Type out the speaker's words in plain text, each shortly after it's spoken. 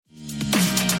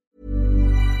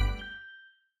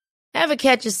Ever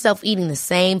catch yourself eating the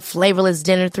same flavorless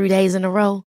dinner 3 days in a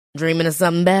row? Dreaming of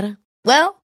something better?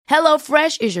 Well,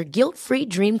 HelloFresh is your guilt-free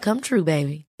dream come true,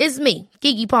 baby. It's me,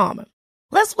 Keke Palmer.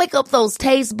 Let's wake up those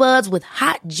taste buds with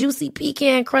hot, juicy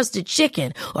pecan-crusted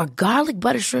chicken or garlic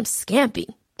butter shrimp scampi.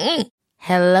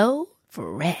 Hello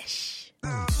Fresh.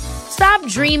 Stop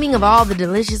dreaming of all the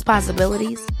delicious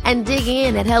possibilities and dig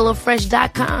in at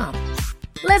HelloFresh.com.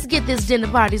 Let's get this dinner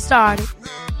party started.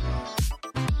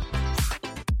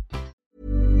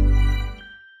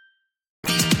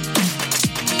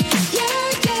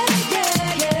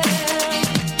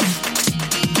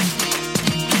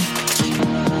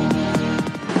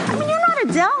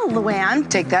 Adele, Luann.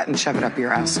 Take that and shove it up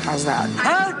your ass. How's that?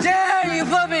 How dare you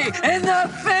put me in the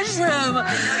fish room?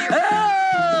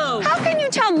 Oh! How can you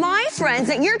tell my friends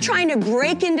that you're trying to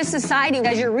break into society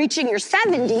as you're reaching your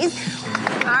 70s?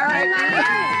 All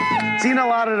right. Seen a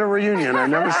lot at a reunion. I've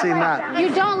never seen that.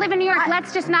 You don't live in New York.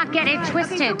 Let's just not get it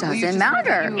twisted. Doesn't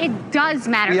matter. It does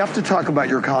matter. We have to talk about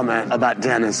your comment about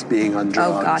Dennis being on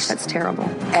drugs. Oh, gosh, that's terrible.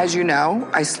 As you know,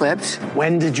 I slipped.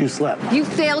 When did you slip? You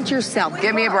failed yourself.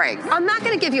 Give me a break. I'm not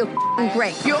going to give you a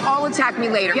break. You'll all attack me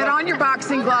later. Get on your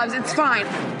boxing gloves. It's fine.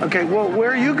 Okay, well,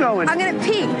 where are you going? I'm going to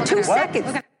pee. 2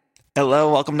 seconds.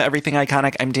 Hello, welcome to Everything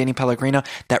Iconic. I'm Danny Pellegrino.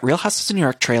 That Real Housewives of New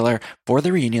York trailer for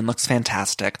the reunion looks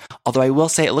fantastic. Although I will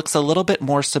say it looks a little bit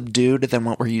more subdued than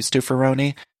what we're used to for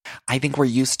Roni. I think we're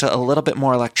used to a little bit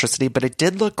more electricity, but it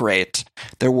did look great.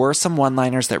 There were some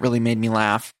one-liners that really made me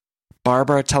laugh.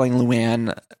 Barbara telling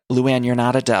Luann, you're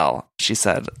not Adele, she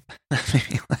said. That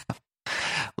made me laugh.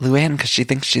 Luann, because she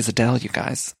thinks she's Adele, you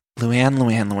guys.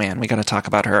 Luann. We got to talk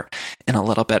about her in a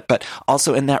little bit. But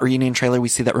also in that reunion trailer, we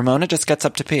see that Ramona just gets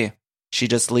up to pee. She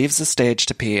just leaves the stage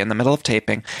to pee in the middle of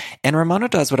taping. And Ramona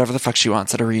does whatever the fuck she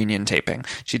wants at a reunion taping.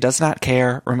 She does not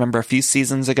care. Remember a few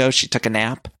seasons ago, she took a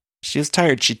nap. She was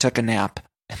tired. She took a nap.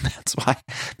 And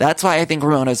that's why I think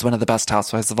Ramona is one of the best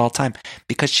housewives of all time.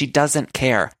 Because she doesn't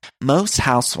care. Most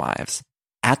housewives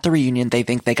at the reunion, they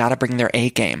think they got to bring their A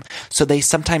game. So they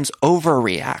sometimes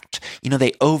overreact.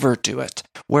 They overdo it.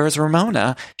 Whereas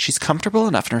Ramona, she's comfortable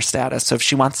enough in her status. So if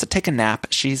she wants to take a nap,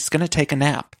 she's going to take a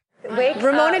nap.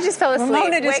 Ramona just fell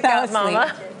asleep. Wake up,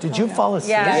 Mama. Did you fall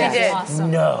asleep? Yeah, she did.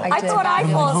 Awesome. No. I thought I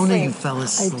fell asleep. Ramona, you fell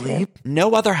asleep?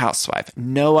 No other housewife,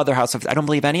 I don't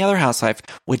believe any other housewife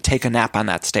would take a nap on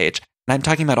that stage. And I'm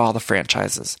talking about all the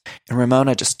franchises. And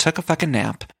Ramona just took a fucking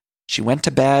nap. She went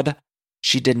to bed.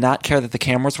 She did not care that the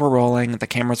cameras were rolling, the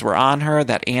cameras were on her,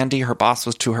 that Andy, her boss,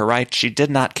 was to her right. She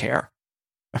did not care.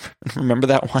 Remember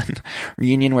that one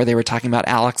reunion where they were talking about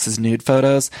Alex's nude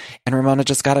photos? And Ramona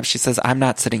just got up. She says, I'm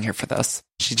not sitting here for this.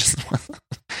 She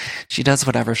does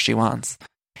whatever she wants.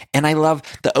 And I love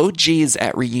the OGs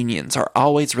at reunions are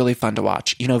always really fun to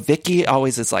watch. Vicky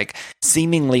always is like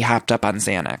seemingly hopped up on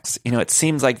Xanax. It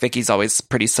seems like Vicky's always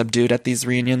pretty subdued at these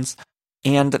reunions.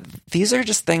 And these are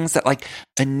just things that like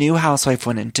a new housewife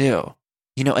wouldn't do.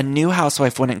 A new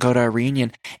housewife wouldn't go to a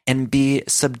reunion and be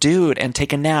subdued and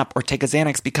take a nap or take a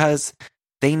Xanax because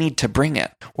they need to bring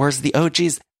it. Whereas the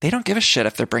OGs, they don't give a shit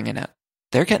if they're bringing it.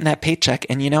 They're getting that paycheck,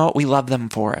 and you know what? We love them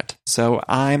for it. So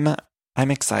I'm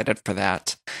excited for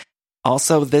that.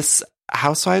 Also, this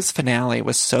Housewives finale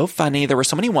was so funny. There were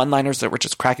so many one-liners that were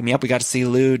just cracking me up. We got to see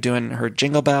Lou doing her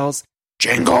jingle bells.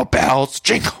 Jingle bells,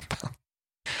 jingle bells.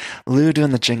 Lou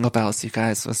doing the jingle bells, you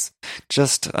guys, was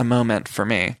just a moment for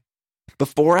me.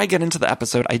 Before I get into the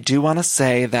episode, I do want to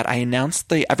say that I announced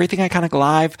the Everything Iconic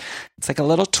Live. It's like a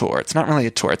little tour. It's not really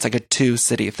a tour. It's like a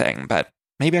 2-city thing, but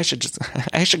maybe I should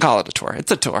call it a tour.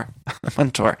 It's a tour.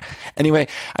 One tour. Anyway,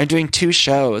 I'm doing 2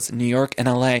 shows, New York and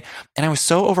LA, and I was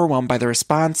so overwhelmed by the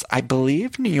response. I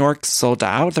believe New York sold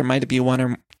out. There might be 1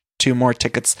 or 2 more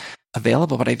tickets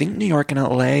available, but I think New York and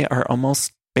LA are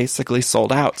almost basically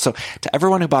sold out. So to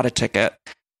everyone who bought a ticket,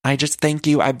 I just thank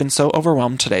you. I've been so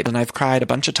overwhelmed today, and I've cried a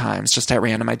bunch of times just at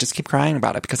random. I just keep crying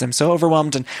about it because I'm so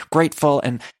overwhelmed and grateful,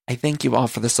 and I thank you all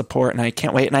for the support, and I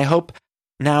can't wait. And I hope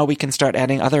now we can start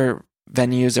adding other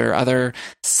venues or other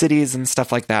cities and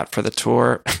stuff like that for the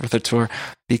tour,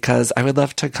 because I would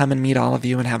love to come and meet all of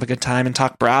you and have a good time and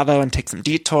talk Bravo and take some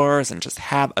detours and just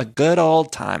have a good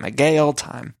old time, a gay old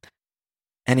time.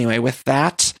 Anyway, with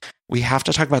that, we have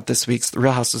to talk about this week's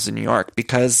Real Housewives of New York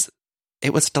because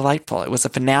it was delightful. It was a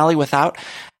finale without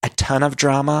a ton of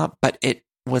drama, but it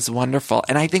was wonderful.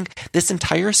 And I think this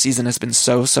entire season has been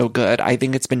so, so good. I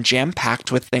think it's been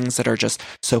jam-packed with things that are just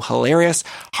so hilarious,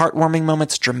 heartwarming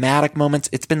moments, dramatic moments.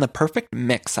 It's been the perfect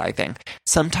mix, I think.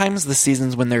 Sometimes the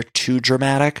seasons when they're too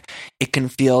dramatic, it can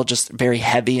feel just very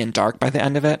heavy and dark by the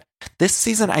end of it. This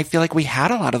season, I feel like we had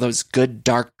a lot of those good,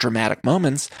 dark, dramatic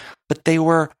moments, but they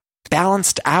were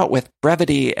balanced out with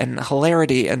brevity and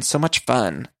hilarity and so much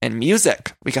fun and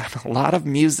music. We got a lot of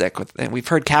music and we've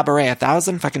heard cabaret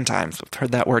 1,000 fucking times. We've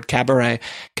heard that word cabaret,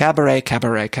 cabaret,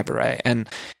 cabaret, cabaret. And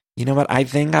you know what? I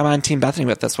think I'm on Team Bethany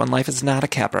with this one. Life is not a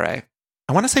cabaret.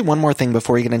 I want to say one more thing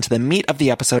before we get into the meat of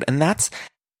the episode, and that's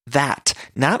that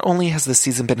not only has this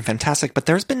season been fantastic, but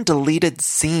there's been deleted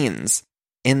scenes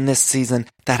in this season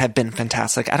that have been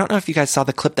fantastic. I don't know if you guys saw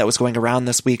the clip that was going around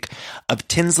this week of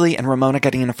Tinsley and Ramona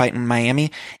getting in a fight in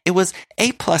Miami. It was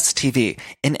A+ TV.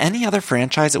 In any other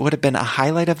franchise, it would have been a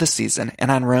highlight of the season.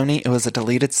 And on Roni, it was a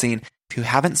deleted scene. If you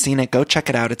haven't seen it, go check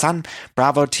it out. It's on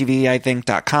BravoTV,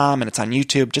 and it's on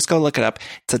YouTube. Just go look it up.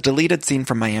 It's a deleted scene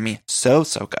from Miami. So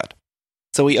good.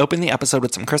 So we open the episode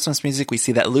with some Christmas music. We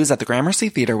see that Lou's at the Gramercy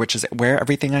Theater, which is where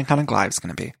Everything Iconic Live is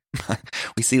going to be.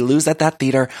 We see Lou's at that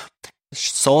theater.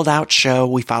 Sold out show.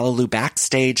 We follow Lou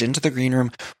backstage into the green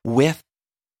room with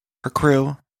her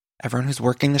crew, everyone who's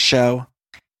working the show.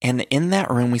 And in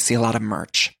that room, we see a lot of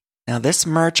merch. Now, this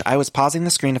merch, I was pausing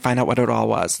the screen to find out what it all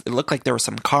was. It looked like there were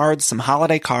some cards, some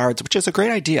holiday cards, which is a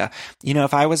great idea. You know,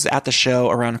 if I was at the show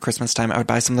around Christmas time, I would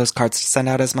buy some of those cards to send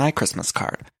out as my Christmas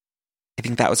card. I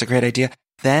think that was a great idea.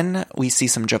 Then we see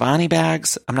some Giovanni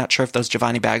bags. I'm not sure if those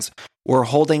Giovanni bags were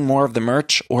holding more of the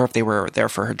merch or if they were there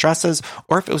for her dresses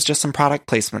or if it was just some product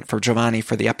placement for Giovanni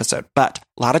for the episode. But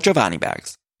a lot of Giovanni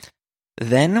bags.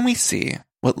 Then we see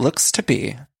what looks to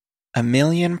be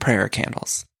 1,000,000 prayer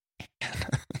candles.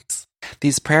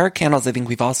 These prayer candles, I think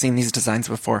we've all seen these designs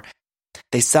before.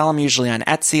 They sell them usually on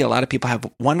Etsy. A lot of people have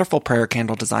wonderful prayer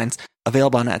candle designs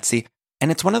available on Etsy.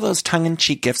 And it's one of those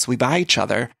tongue-in-cheek gifts we buy each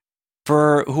other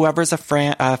for whoever's a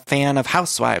fan of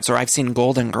Housewives, or I've seen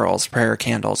Golden Girls prayer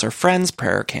candles or Friends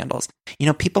prayer candles. You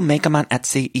know, people make them on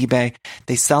Etsy, eBay.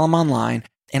 They sell them online,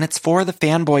 and it's for the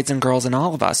fanboys and girls and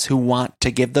all of us who want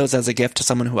to give those as a gift to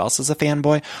someone who else is a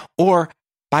fanboy, or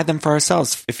buy them for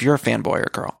ourselves if you're a fanboy or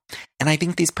girl. And I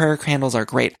think these prayer candles are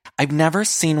great. I've never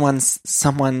seen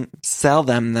someone sell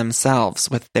them themselves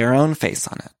with their own face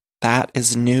on it. That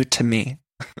is new to me.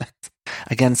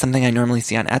 Again, something I normally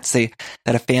see on Etsy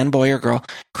that a fanboy or girl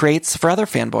creates for other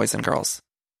fanboys and girls.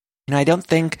 You know, I don't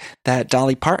think that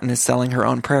Dolly Parton is selling her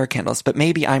own prayer candles, but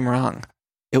maybe I'm wrong.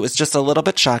 It was just a little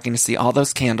bit shocking to see all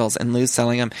those candles and Lou's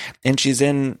selling them, and she's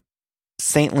in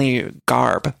saintly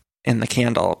garb in the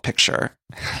candle picture.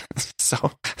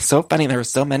 So funny. There were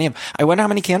so many of them. I wonder how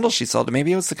many candles she sold.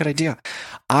 Maybe it was a good idea.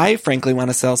 I frankly want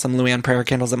to sell some Luann prayer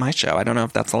candles at my show. I don't know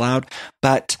if that's allowed,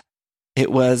 but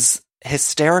it was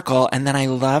hysterical. And then I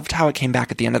loved how it came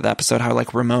back at the end of the episode, how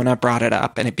like Ramona brought it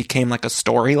up and it became like a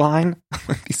storyline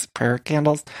with these prayer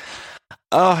candles.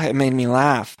 Oh, it made me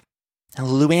laugh. And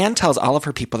Luann tells all of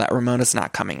her people that Ramona's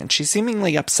not coming, and she's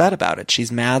seemingly upset about it.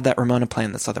 She's mad that Ramona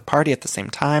planned this other party at the same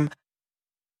time.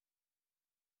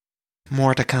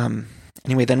 More to come.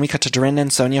 Anyway, then we cut to Dorinda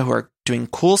and Sonia, who are doing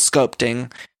cool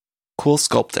sculpting. Cool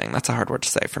sculpting. That's a hard word to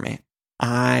say for me.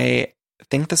 I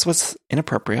think this was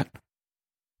inappropriate.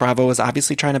 Bravo was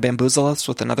obviously trying to bamboozle us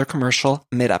with another commercial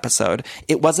mid-episode.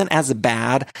 It wasn't as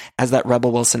bad as that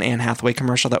Rebel Wilson Anne Hathaway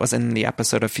commercial that was in the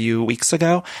episode a few weeks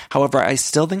ago. However, I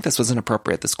still think this was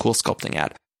inappropriate, this cool sculpting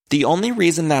ad. The only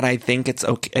reason that I think it's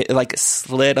okay, it like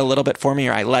slid a little bit for me,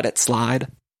 or I let it slide.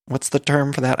 What's the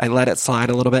term for that? I let it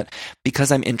slide a little bit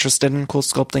because I'm interested in cool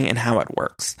sculpting and how it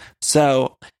works.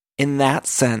 So in that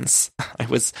sense, I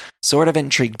was sort of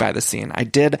intrigued by the scene. I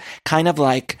did kind of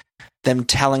like them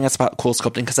telling us about cool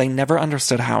sculpting because I never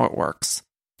understood how it works.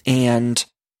 And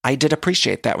I did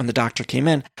appreciate that when the doctor came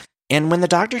in. And when the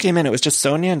doctor came in, it was just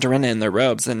Sonia and Dorinda in their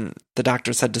robes. And the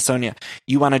doctor said to Sonia,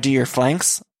 "You want to do your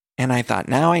flanks?" And I thought,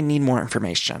 now I need more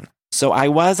information. So I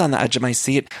was on the edge of my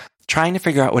seat trying to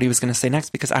figure out what he was going to say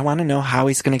next because I want to know how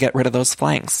he's going to get rid of those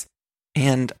flanks.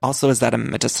 And also, is that a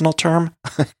medicinal term?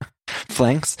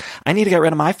 Flanks? I need to get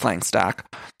rid of my flanks, Doc.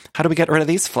 How do we get rid of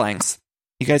these flanks?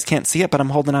 You guys can't see it, but I'm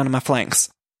holding on to my flanks.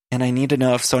 And I need to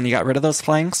know if Sonia got rid of those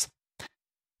flanks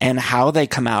and how they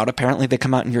come out. Apparently they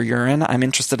come out in your urine. I'm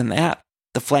interested in that.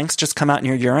 The flanks just come out in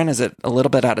your urine? Is it a little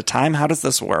bit at a time? How does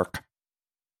this work?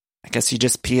 I guess you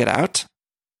just pee it out?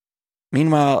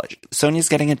 Meanwhile, Sonia's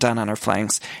getting it done on her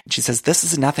flanks. And she says, "This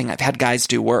is nothing. I've had guys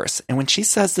do worse." And when she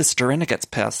says this, Dorinda gets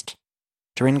pissed.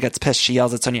 She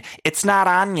yells at Sonia, "It's not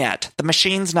on yet. The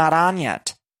machine's not on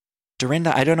yet."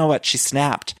 Dorinda, I don't know what she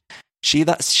snapped. She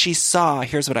saw,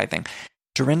 here's what I think.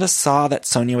 Dorinda saw that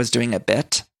Sonia was doing a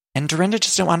bit, and Dorinda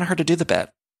just didn't want her to do the bit.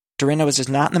 Dorinda was just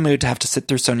not in the mood to have to sit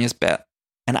through Sonia's bit.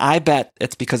 And I bet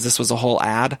it's because this was a whole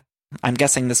ad. I'm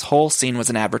guessing this whole scene was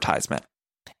an advertisement.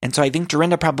 And so I think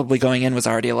Dorinda probably going in was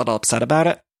already a little upset about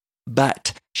it,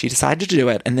 but she decided to do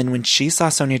it. And then when she saw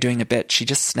Sonia doing a bit, she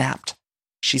just snapped.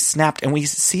 She snapped, and we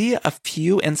see a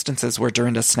few instances where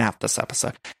Dorinda snapped this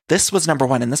episode. This was number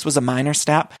one, and this was a minor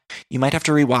snap. You might have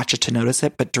to rewatch it to notice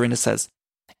it, but Dorinda says,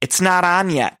 "It's not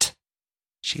on yet."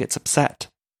 She gets upset.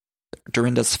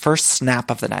 Dorinda's first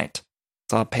snap of the night.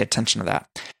 So I'll pay attention to that.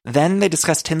 Then they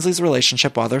discuss Tinsley's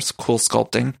relationship while they're cool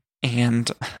sculpting, and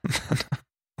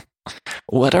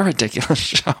what a ridiculous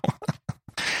show.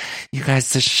 You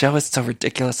guys, this show is so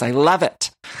ridiculous. I love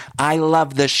it. I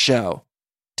love this show.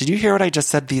 Did you hear what I just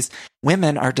said? These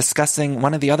women are discussing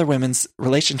one of the other women's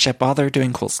relationship while they're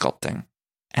doing cool sculpting.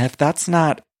 And if that's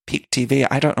not peak TV,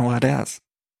 I don't know what is.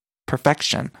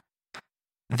 Perfection.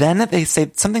 Then they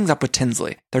say something's up with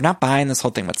Tinsley. They're not buying this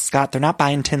whole thing with Scott. They're not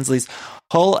buying Tinsley's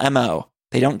whole MO.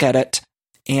 They don't get it.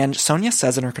 And Sonia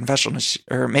says in her confessional,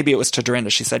 or maybe it was to Dorinda,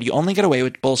 she said, "You only get away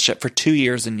with bullshit for 2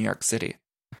 years in New York City."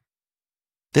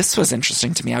 This was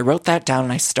interesting to me. I wrote that down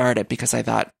and I started because I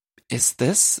thought, this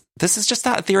is just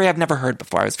not a theory I've never heard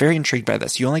before. I was very intrigued by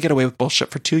this. You only get away with bullshit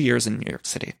for 2 years in New York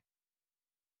City.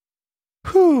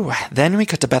 Whew. Then we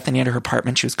cut to Bethany at her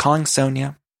apartment. She was calling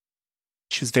Sonia.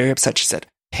 She was very upset. She said,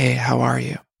 "Hey, how are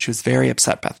you?" She was very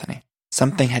upset, Bethany.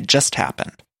 Something had just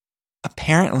happened.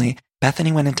 Apparently,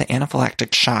 Bethany went into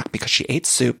anaphylactic shock because she ate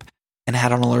soup and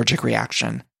had an allergic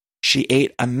reaction. She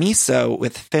ate a miso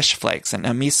with fish flakes. And a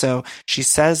miso, she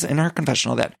says in her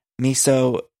confessional that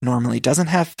miso normally doesn't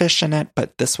have fish in it,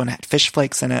 but this one had fish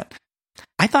flakes in it.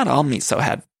 I thought all miso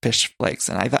had fish flakes,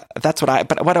 and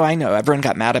but what do I know? Everyone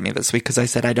got mad at me this week because I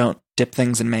said I don't dip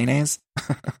things in mayonnaise.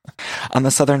 On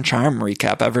the Southern Charm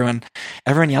recap,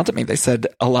 everyone yelled at me. They said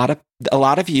a lot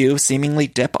of you seemingly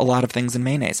dip a lot of things in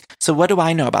mayonnaise. So what do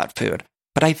I know about food?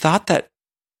 But I thought that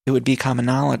it would be common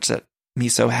knowledge that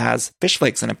miso has fish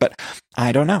flakes in it, but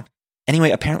I don't know.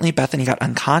 Anyway, apparently Bethany got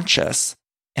unconscious,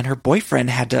 and her boyfriend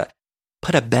had to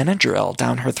put a Benadryl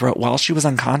down her throat while she was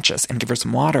unconscious and give her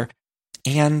some water.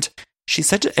 And she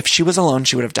said if she was alone,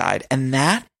 she would have died. And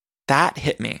that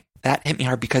hit me. That hit me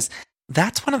hard because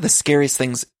that's one of the scariest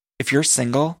things if you're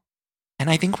single. And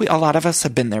I think a lot of us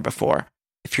have been there before.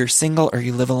 If you're single or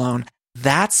you live alone,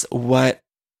 that's what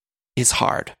is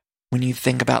hard. When you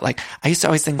think about, like, I used to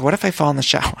always think, what if I fall in the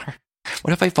shower?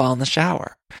 What if I fall in the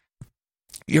shower?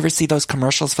 You ever see those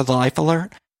commercials for the Life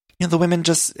Alert? You know, the women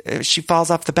she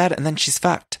falls off the bed and then she's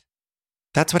fucked.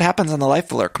 That's what happens on the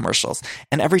Life Alert commercials.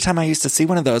 And every time I used to see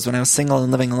one of those when I was single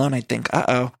and living alone, I'd think,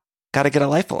 got to get a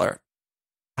Life Alert.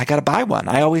 I got to buy one.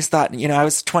 I always thought, I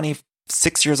was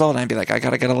 26 years old and I'd be like, I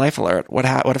got to get a Life Alert. What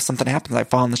if something happens? I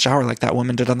fall in the shower like that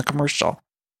woman did on the commercial.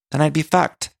 Then I'd be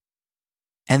fucked.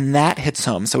 And that hits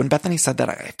home. So when Bethany said that,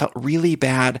 I felt really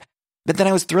bad. But then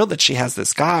I was thrilled that she has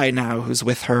this guy now who's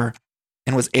with her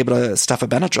and was able to stuff a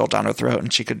Benadryl down her throat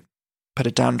and she could put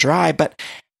it down dry. But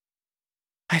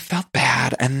I felt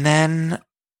bad. And then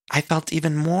I felt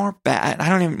even more bad.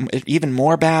 Even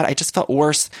more bad. I just felt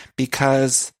worse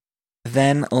because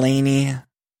then Lainey,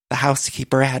 the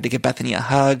housekeeper, had to give Bethany a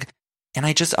hug. And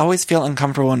I just always feel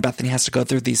uncomfortable when Bethany has to go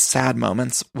through these sad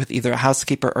moments with either a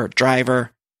housekeeper or a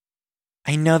driver.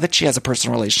 I know that she has a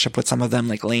personal relationship with some of them,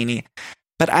 like Lainey,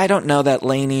 but I don't know that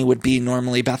Lainey would be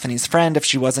normally Bethany's friend if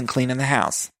she wasn't cleaning the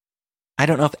house. I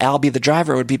don't know if Albie the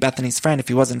driver would be Bethany's friend if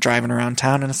he wasn't driving around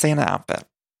town in a Santa outfit.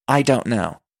 I don't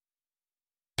know.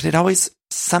 But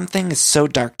something is so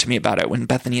dark to me about it when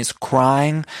Bethany is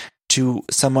crying to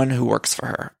someone who works for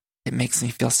her. It makes me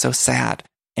feel so sad.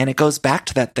 And it goes back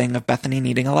to that thing of Bethany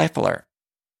needing a Life Alert.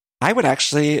 I would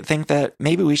actually think that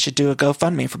maybe we should do a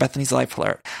GoFundMe for Bethany's Life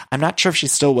Alert. I'm not sure if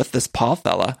she's still with this Paul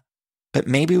fella, but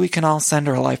maybe we can all send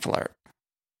her a Life Alert.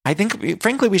 I think,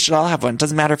 frankly, we should all have one. It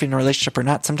doesn't matter if you're in a relationship or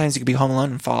not. Sometimes you could be home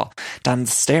alone and fall down the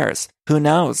stairs. Who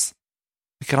knows?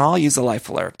 We can all use a Life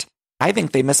Alert. I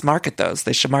think they mismarket those.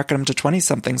 They should market them to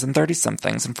 20-somethings and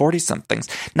 30-somethings and 40-somethings,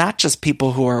 not just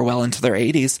people who are well into their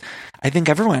 80s. I think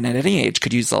everyone at any age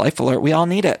could use a Life Alert. We all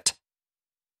need it.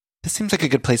 This seems like a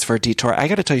good place for a detour. I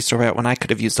got to tell you a story about when I could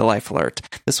have used a Life Alert.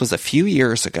 This was a few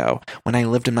years ago when I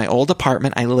lived in my old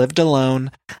apartment. I lived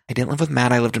alone. I didn't live with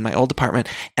Matt. I lived in my old apartment,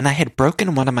 and I had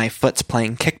broken one of my foots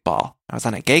playing kickball. I was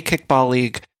on a gay kickball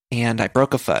league, and I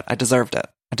broke a foot. I deserved it.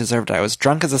 I was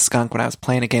drunk as a skunk when I was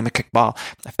playing a game of kickball.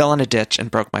 I fell in a ditch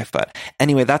and broke my foot.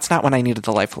 Anyway, that's not when I needed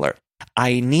the Life Alert.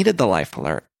 I needed the Life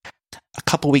Alert a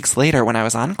couple weeks later when I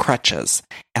was on crutches,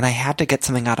 and I had to get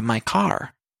something out of my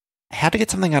car. I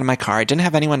didn't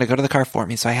have anyone to go to the car for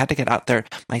me, so I had to get out there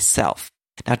myself.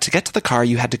 Now, to get to the car,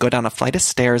 you had to go down a flight of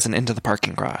stairs and into the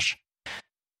parking garage.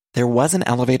 There was an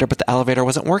elevator, but the elevator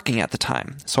wasn't working at the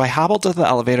time. So I hobbled to the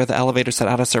elevator. The elevator said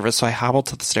out of service, so I hobbled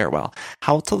to the stairwell.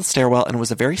 And it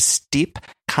was a very steep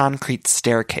concrete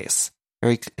staircase.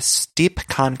 very steep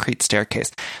concrete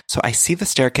staircase. So I see the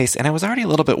staircase, and I was already a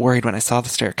little bit worried when I saw the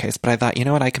staircase, but I thought, you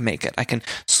know what, I can make it. I can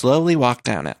slowly walk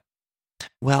down it.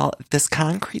 Well, this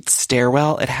concrete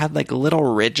stairwell, it had like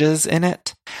little ridges in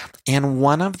it, and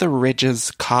one of the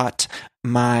ridges caught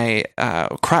my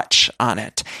crutch on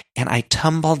it, and I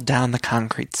tumbled down the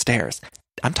concrete stairs.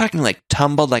 I'm talking like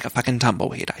tumbled like a fucking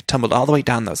tumbleweed. I tumbled all the way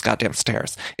down those goddamn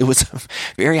stairs. It was a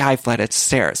very high flight of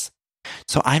stairs.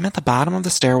 So I'm at the bottom of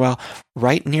the stairwell,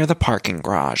 right near the parking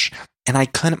garage. And I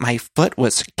couldn't, my foot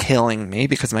was killing me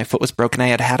because my foot was broken. I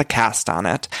had a cast on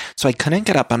it. So I couldn't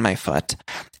get up on my foot.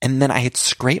 And then I had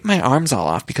scraped my arms all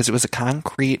off because it was a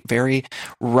concrete, very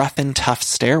rough and tough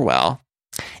stairwell.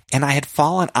 And I had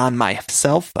fallen on my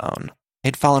cell phone. I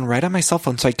had fallen right on my cell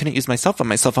phone, so I couldn't use my cell phone.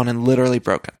 My cell phone had literally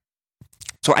broken.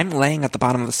 So I'm laying at the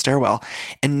bottom of the stairwell,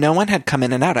 and no one had come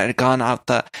in and out. I had gone out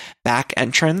the back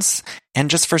entrance,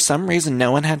 and just for some reason,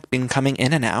 no one had been coming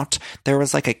in and out. There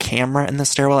was like a camera in the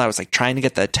stairwell. I was like trying to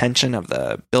get the attention of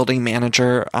the building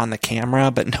manager on the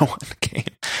camera, but no one came.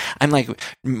 I'm like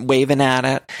waving at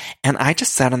it, and I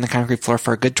just sat on the concrete floor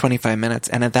for a good 25 minutes,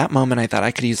 and at that moment, I thought I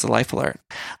could use the life alert.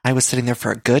 I was sitting there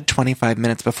for a good 25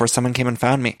 minutes before someone came and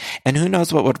found me, and who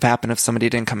knows what would have happened if somebody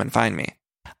didn't come and find me.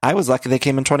 I was lucky they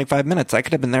came in 25 minutes. I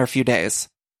could have been there a few days.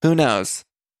 Who knows?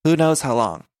 Who knows how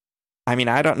long? I mean,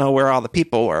 I don't know where all the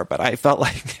people were, but I felt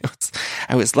like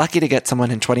I was lucky to get someone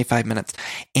in 25 minutes.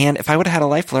 And if I would have had a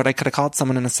life alert, I could have called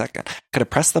someone in a second. Could have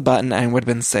pressed the button and would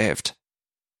have been saved.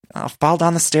 Fall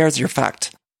down the stairs, you're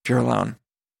fucked if you're alone.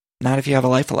 Not if you have a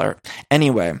life alert.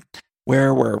 Anyway,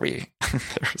 where were we?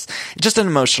 There's just an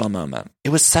emotional moment. It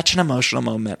was such an emotional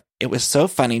moment. It was so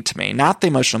funny to me. Not the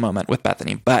emotional moment with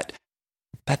Bethany, but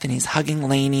Bethany's hugging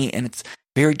Lainey, and it's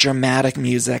very dramatic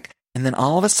music. And then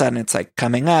all of a sudden, it's like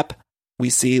coming up,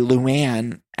 we see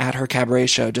Luann at her cabaret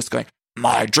show just going,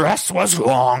 "My dress was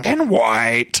long and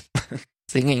white,"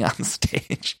 singing on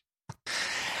stage.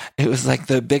 It was like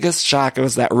the biggest shock. It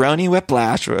was that Roni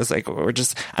whiplash where it was like,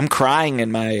 I'm crying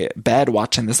in my bed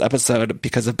watching this episode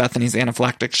because of Bethany's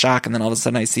anaphylactic shock. And then all of a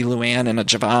sudden I see Luann in a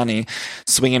Giovanni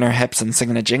swinging her hips and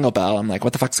singing a Jingle Bell. I'm like,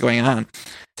 what the fuck's going on?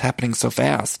 It's happening so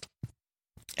fast.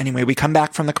 Anyway, we come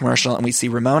back from the commercial and we see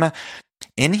Ramona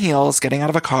in heels getting out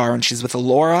of a car, and she's with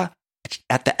Laura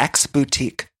at the X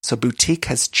Boutique. So boutique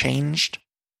has changed.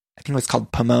 I think it was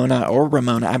called Pomona or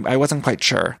Ramona. I wasn't quite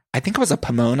sure. I think it was a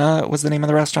Pomona was the name of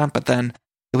the restaurant, but then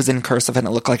it was in cursive and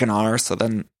it looked like an R. So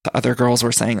then the other girls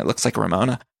were saying it looks like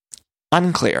Ramona.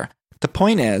 Unclear. The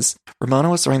point is, Ramona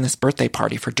was throwing this birthday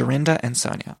party for Dorinda and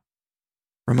Sonia.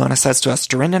 Ramona says to us,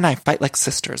 "Dorinda and I fight like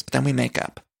sisters, but then we make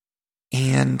up."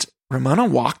 And Ramona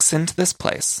walks into this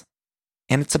place,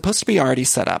 and it's supposed to be already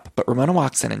set up, but Ramona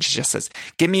walks in and she just says,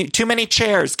 "Give me too many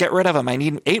chairs, get rid of them. I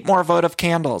need 8 more votive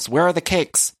candles. Where are the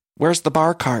cakes? Where's the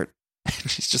bar cart?" And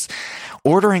she's just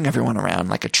ordering everyone around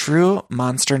like a true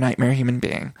monster nightmare human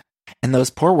being. And those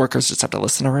poor workers just have to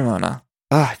listen to Ramona.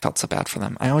 Oh, I felt so bad for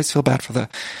them. I always feel bad for the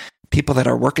people that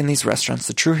are working these restaurants,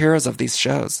 the true heroes of these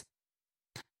shows.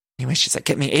 Anyway, she's like,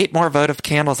 "Get me 8 more votive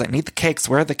candles. I need the cakes.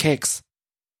 Where are the cakes?"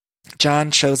 John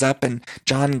shows up, and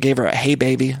John gave her a "Hey,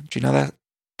 baby." Do you know that?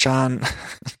 John,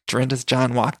 Dorinda's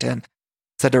John walked in,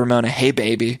 said to Ramona, "Hey,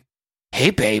 baby." "Hey,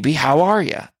 baby, how are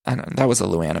you?" I don't know, that was a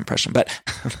Luann impression, but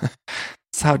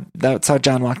that's how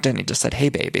John walked in. He just said, "Hey,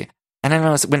 baby." And I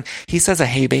know when he says a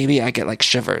 "hey, baby," I get like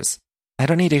shivers. I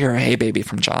don't need to hear a "hey, baby"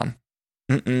 from John.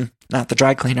 Not the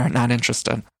dry cleaner, not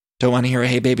interested. Don't want to hear a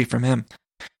 "hey, baby" from him.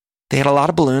 They had a lot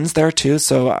of balloons there, too,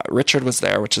 so Richard was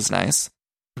there, which is nice.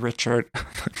 Richard.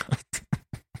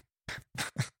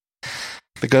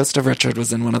 The ghost of Richard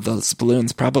was in one of those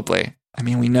balloons, probably. I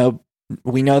mean, we know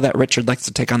that Richard likes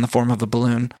to take on the form of a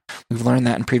balloon. We've learned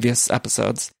that in previous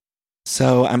episodes.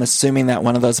 So I'm assuming that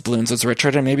one of those balloons was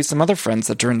Richard and maybe some other friends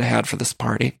that Dorinda had for this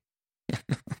party.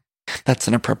 That's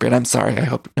inappropriate. I'm sorry. I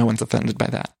hope no one's offended by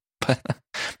that.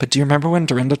 But do you remember when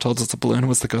Dorinda told us the balloon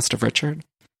was the ghost of Richard?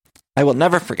 I will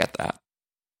never forget that.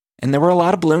 And there were a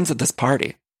lot of balloons at this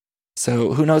party.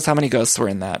 So who knows how many ghosts were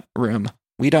in that room?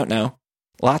 We don't know.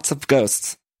 Lots of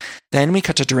ghosts. Then we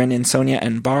cut to Dorinda and Sonia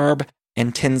and Barb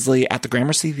and Tinsley at the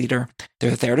Gramercy Theater.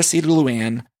 They're there to see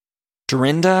Luann.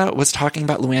 Dorinda was talking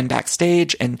about Luann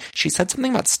backstage, and she said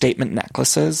something about statement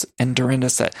necklaces, and Dorinda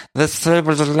said, "The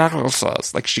statement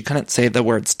necklaces." Like she couldn't say the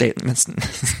word statement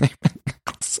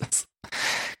necklaces.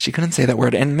 She couldn't say that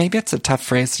word, and maybe it's a tough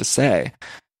phrase to say,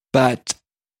 but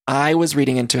I was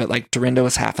reading into it like Dorinda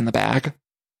was half in the bag.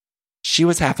 She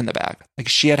was half in the bag. Like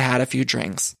she had had a few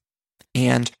drinks,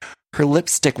 and her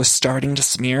lipstick was starting to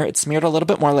smear. It smeared a little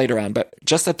bit more later on, but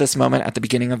just at this moment, at the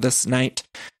beginning of this night,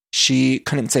 she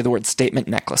couldn't say the word statement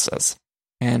necklaces.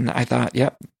 And I thought,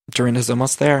 yep, Dorinda's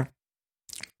almost there.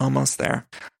 Almost there.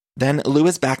 Then Lou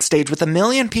is backstage with 1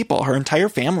 million people. Her entire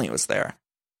family was there.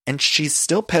 And she's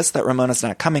still pissed that Ramona's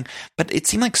not coming, but it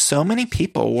seemed like so many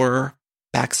people were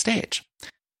backstage.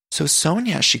 So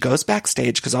Sonia, she goes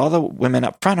backstage because all the women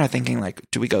up front are thinking, like,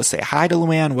 do we go say hi to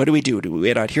Luann? What do we do? Do we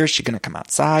wait out here? Is she going to come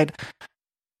outside?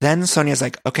 Then Sonia's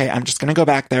like, okay, I'm just going to go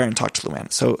back there and talk to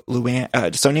Luann. So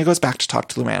Sonia goes back to talk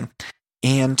to Luann.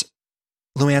 And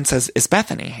Luann says, is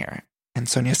Bethany here? And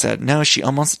Sonia said, no, she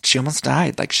almost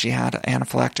died. Like, she had an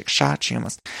anaphylactic shot. She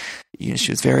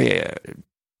was very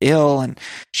ill, and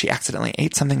she accidentally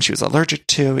ate something she was allergic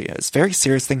to. It was a very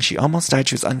serious thing. She almost died.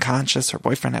 She was unconscious. Her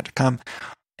boyfriend had to come.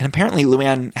 And apparently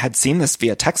Luann had seen this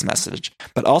via text message,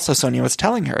 but also Sonia was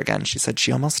telling her again. She said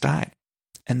she almost died.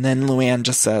 And then Luann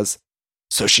just says,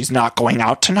 so she's not going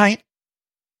out tonight?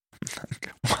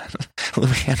 Like, what?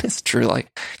 Luann is truly,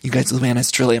 you guys, Luann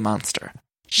is truly a monster.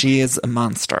 She is a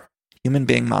monster, human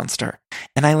being monster.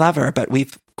 And I love her, but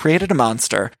we've created a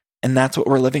monster, and that's what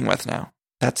we're living with now.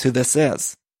 That's who this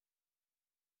is.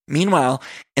 Meanwhile,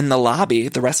 in the lobby,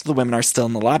 the rest of the women are still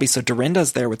in the lobby, so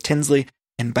Dorinda's there with Tinsley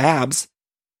and Babs,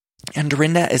 and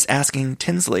Dorinda is asking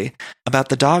Tinsley about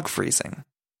the dog freezing.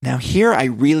 Now here I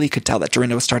really could tell that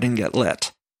Dorinda was starting to get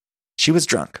lit. She was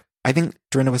drunk. I think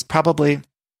Dorinda was probably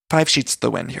 5 sheets to the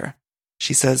wind here.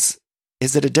 She says,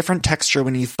 is it a different texture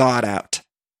when you thaw it out?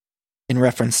 In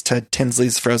reference to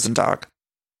Tinsley's frozen dog.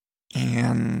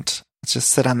 And let's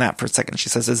just sit on that for a second. She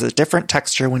says, is it a different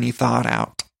texture when you thaw it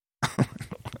out?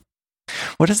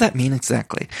 What does that mean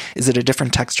exactly? Is it a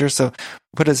different texture? So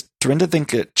what does Dorinda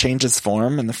think it changes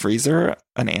form in the freezer?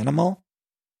 An animal?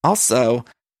 Also,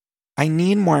 I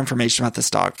need more information about this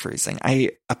dog freezing.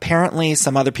 Apparently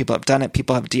some other people have done it.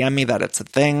 People have DM'd me that it's a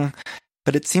thing,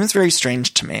 but it seems very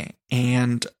strange to me,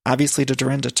 and obviously to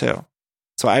Dorinda too.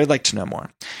 So I would like to know more.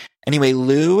 Anyway,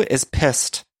 Lou is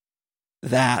pissed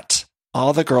that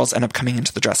all the girls end up coming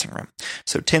into the dressing room.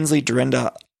 So Tinsley,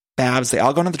 Dorinda, Babs, they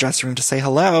all go into the dressing room to say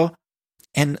hello.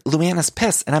 And Luann is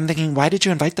pissed. And I'm thinking, why did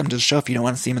you invite them to the show if you don't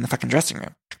want to see them in the fucking dressing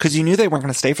room? Because you knew they weren't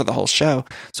going to stay for the whole show.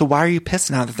 So why are you pissed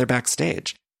now that they're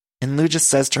backstage? And Lou just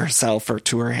says to herself or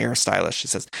to her hairstylist, she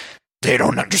says, they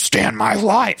don't understand my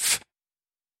life.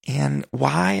 And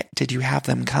why did you have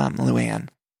them come, Luann?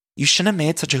 You shouldn't have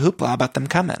made such a hoopla about them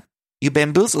coming. You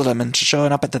bamboozled them into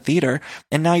showing up at the theater,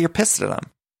 and now you're pissed at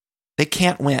them. They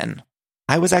can't win.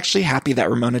 I was actually happy that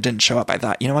Ramona didn't show up. I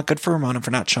thought, you know what, good for Ramona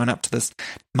for not showing up to this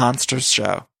monsters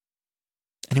show.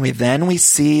 Anyway, then we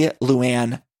see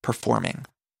Luann performing.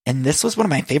 And this was one of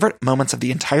my favorite moments of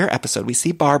the entire episode. We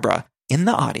see Barbara in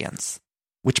the audience,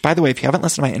 which, by the way, if you haven't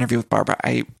listened to my interview with Barbara,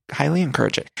 I highly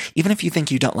encourage it. Even if you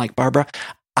think you don't like Barbara,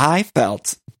 I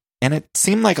felt, and it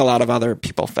seemed like a lot of other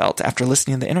people felt after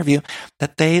listening to the interview,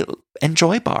 that they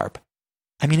enjoy Barb.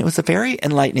 I mean, it was a very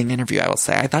enlightening interview, I will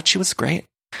say. I thought she was great.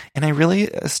 And I really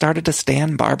started to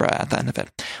stan Barbara at the end of it.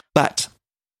 But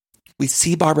we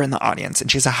see Barbara in the audience, and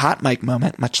she has a hot mic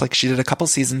moment, much like she did a couple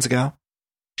seasons ago.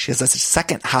 She has a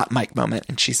second hot mic moment,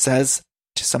 and she says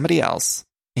to somebody else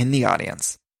in the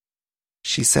audience,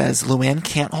 she says, Luann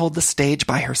can't hold the stage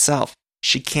by herself.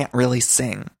 She can't really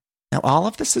sing. Now, all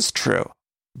of this is true,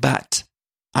 but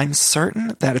I'm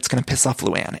certain that it's going to piss off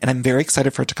Luann, and I'm very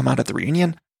excited for it to come out at the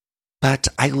reunion. But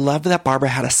I love that Barbara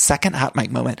had a second hot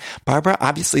mic moment. Barbara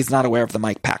obviously is not aware of the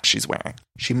mic pack she's wearing.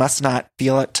 She must not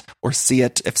feel it or see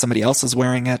it if somebody else is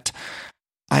wearing it.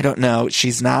 I don't know.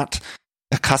 She's not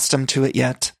accustomed to it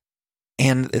yet.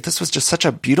 And this was just such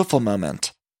a beautiful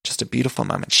moment. Just a beautiful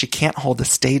moment. She can't hold the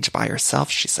stage by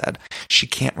herself, she said. She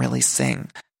can't really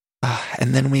sing.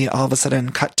 And then we all of a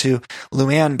sudden cut to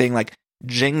Luann being like,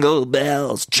 jingle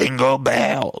bells, jingle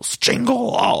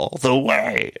all the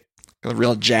way. A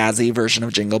real jazzy version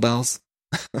of Jingle Bells.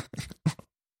 And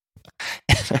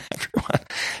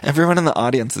everyone in the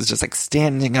audience is just like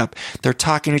standing up. They're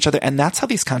talking to each other. And that's how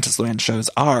these Countess Luann shows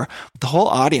are. The whole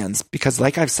audience, because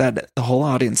like I've said, the whole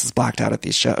audience is blacked out at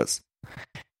these shows.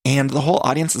 And the whole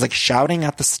audience is like shouting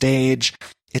at the stage.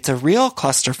 It's a real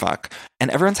clusterfuck.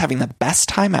 And everyone's having the best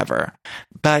time ever.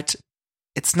 But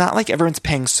it's not like everyone's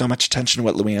paying so much attention to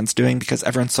what Luann's doing because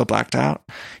everyone's so blacked out.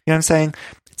 You know what I'm saying?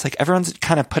 It's like everyone's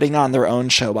kind of putting on their own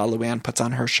show while Luann puts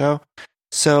on her show.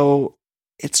 So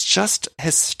it's just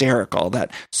hysterical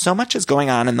that so much is going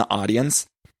on in the audience.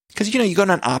 Because, you know, you go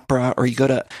to an opera or you go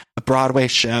to a Broadway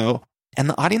show and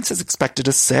the audience is expected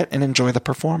to sit and enjoy the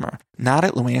performer. Not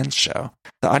at Luann's show.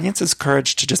 The audience is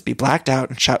encouraged to just be blacked out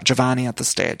and shout Giovanni at the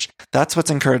stage. That's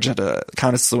what's encouraged at a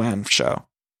Countess Luann show.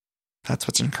 That's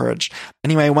what's encouraged.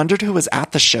 Anyway, I wondered who was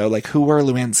at the show. Like, who were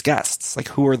Luann's guests? Like,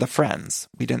 who were the friends?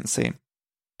 We didn't see.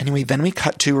 Anyway, then we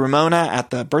cut to Ramona at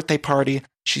the birthday party.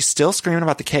 She's still screaming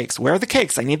about the cakes. Where are the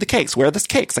cakes? I need the cakes. Where are the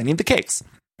cakes? I need the cakes.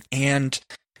 And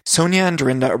Sonia and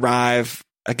Dorinda arrive.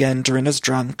 Again, Dorinda's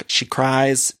drunk. She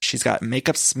cries. She's got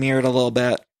makeup smeared a little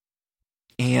bit.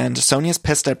 And Sonia's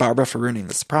pissed at Barbara for ruining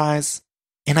the surprise.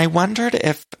 And I wondered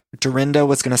if Dorinda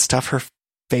was going to stuff her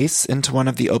face into one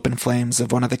of the open flames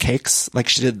of one of the cakes like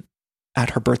she did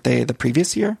at her birthday the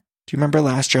previous year. Do you remember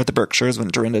last year at the Berkshires when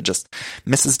Dorinda just,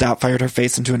 Mrs. Doubtfired her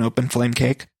face into an open flame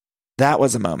cake? That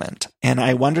was a moment. And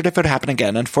I wondered if it would happen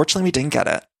again. Unfortunately, we didn't get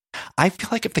it. I feel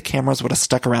like if the cameras would have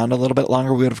stuck around a little bit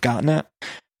longer, we would have gotten it.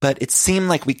 But it seemed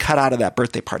like we cut out of that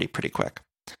birthday party pretty quick.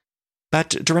 But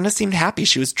Dorinda seemed happy.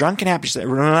 She was drunk and happy. She said,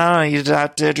 "No, you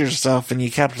outdid yourself and you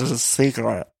kept it a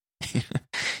secret.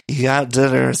 You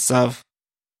outdid yourself.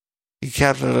 You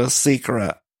kept it a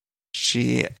secret."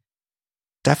 She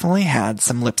definitely had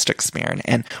some lipstick smeared.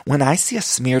 And when I see a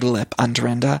smeared lip on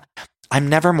Dorinda, I'm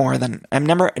never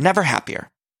happier.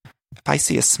 If I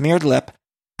see a smeared lip,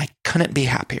 I couldn't be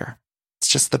happier.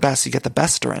 It's just the best. You get the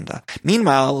best Dorinda.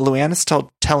 Meanwhile, Luann is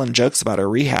still telling jokes about her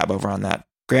rehab over on that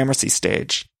Gramercy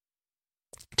stage.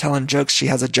 Telling jokes. She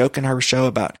has a joke in her show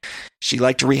about she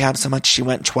liked rehab so much she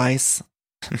went twice.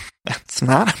 That's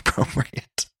not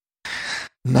appropriate.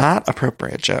 Not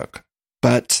appropriate joke.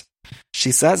 But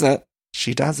she says it.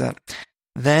 She does it.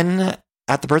 Then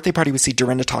at the birthday party, we see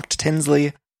Dorinda talk to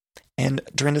Tinsley. And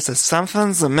Dorinda says,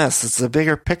 "Something's amiss. It's a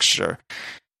bigger picture."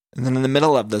 And then in the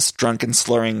middle of this drunken,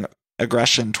 slurring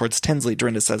aggression towards Tinsley,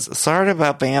 Dorinda says, "Sorry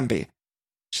about Bambi."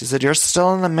 She said, "You're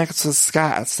still in the mix with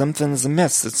Scott. Something's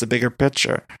amiss. It's a bigger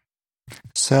picture."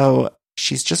 So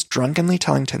she's just drunkenly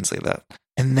telling Tinsley that.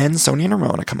 And then Sonia and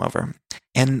Ramona come over.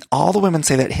 And all the women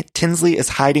say that Tinsley is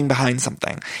hiding behind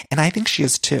something. And I think she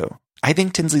is too. I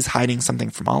think Tinsley's hiding something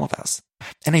from all of us.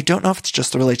 And I don't know if it's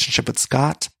just the relationship with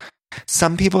Scott.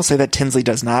 Some people say that Tinsley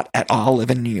does not at all live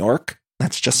in New York.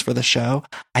 That's just for the show.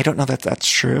 I don't know that that's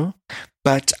true.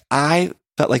 But I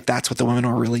felt like that's what the women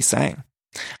were really saying.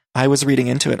 I was reading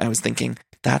into it and I was thinking,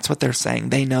 that's what they're saying.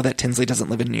 They know that Tinsley doesn't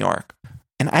live in New York.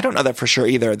 And I don't know that for sure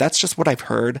either. That's just what I've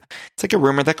heard. It's like a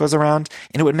rumor that goes around.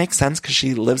 And it would make sense because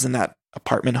she lives in that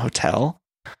apartment hotel,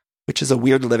 which is a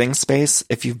weird living space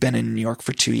if you've been in New York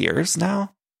for 2 years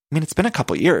now. I mean, it's been a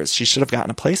couple years. She should have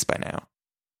gotten a place by now.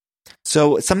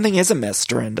 So something is amiss,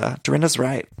 Dorinda. Dorinda's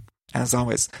right, as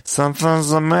always.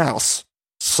 Something's amiss.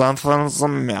 Something's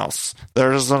amiss.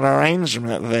 There's an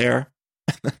arrangement there.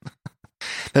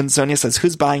 Then Sonia says,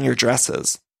 "Who's buying your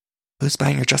dresses?" Who's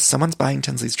buying your dress? Someone's buying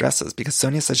Tinsley's dresses because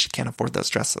Sonia says she can't afford those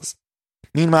dresses.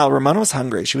 Meanwhile, Ramona was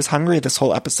hungry. She was hungry this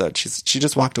whole episode. She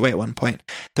just walked away at one point.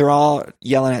 They're all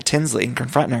yelling at Tinsley and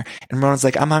confronting her. And Ramona's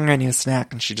like, "I'm hungry, I need a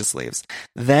snack." And she just leaves.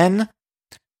 Then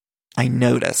I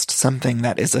noticed something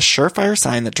that is a surefire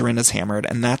sign that Dorinda's hammered,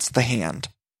 and that's the hand.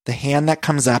 The hand that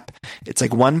comes up, it's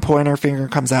like one pointer finger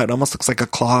comes out. It almost looks like a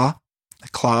claw. A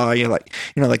claw,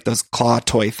 like those claw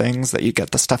toy things that you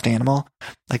get the stuffed animal.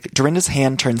 Like Dorinda's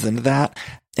hand turns into that,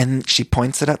 and she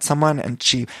points it at someone, and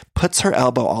she puts her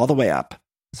elbow all the way up.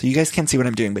 So you guys can't see what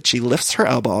I'm doing, but she lifts her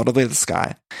elbow all the way to the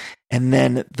sky, and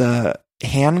then the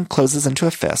hand closes into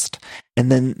a fist,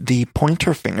 and then the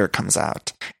pointer finger comes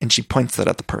out, and she points it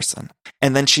at the person,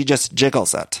 and then she just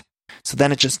jiggles it. So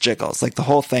then it just jiggles, like the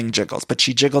whole thing jiggles, but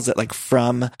she jiggles it like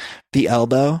from the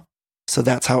elbow. So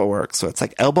that's how it works. So it's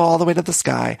like elbow all the way to the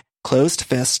sky, closed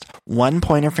fist, one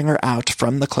pointer finger out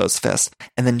from the closed fist,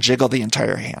 and then jiggle the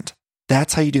entire hand.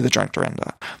 That's how you do the drunk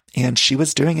Dorinda. And she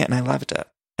was doing it, and I loved it.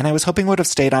 And I was hoping it would have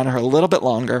stayed on her a little bit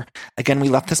longer. Again, we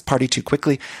left this party too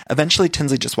quickly. Eventually,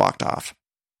 Tinsley just walked off.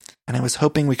 And I was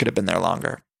hoping we could have been there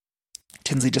longer.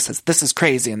 Tinsley just says, "This is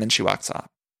crazy," and then she walks off.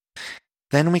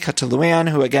 Then we cut to Luann,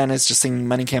 who again is just singing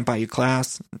 "Money Can't Buy You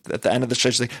Class." At the end of the show,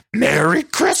 she's like, "Merry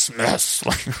Christmas!"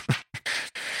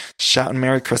 Shouting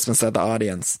Merry Christmas at the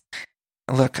audience.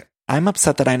 Look, I'm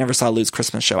upset that I never saw Lou's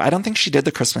Christmas show. I don't think she did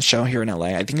the Christmas show here in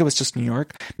LA. I think it was just New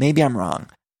York. Maybe I'm wrong.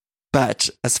 But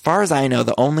as far as I know,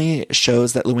 the only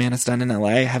shows that Luann has done in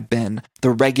LA have been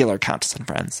the regular Countess and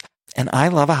Friends. And I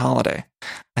love a holiday.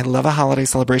 I love a holiday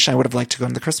celebration. I would have liked to go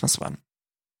to the Christmas one.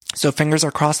 So fingers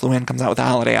are crossed Luann comes out with a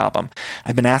holiday album.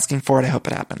 I've been asking for it. I hope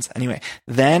it happens. Anyway,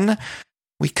 then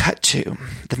we cut to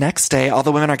the next day. All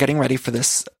the women are getting ready for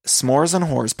this s'mores and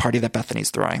whores party that Bethany's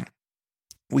throwing.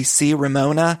 We see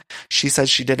Ramona. She says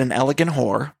she did an elegant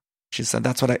whore. She said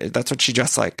that's what she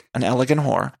dressed like, an elegant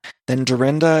whore. Then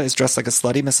Dorinda is dressed like a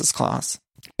slutty Mrs. Claus.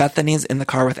 Bethany's in the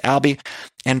car with Albie,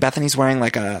 and Bethany's wearing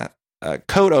like a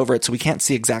coat over it, so we can't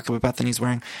see exactly what Bethany's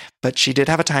wearing, but she did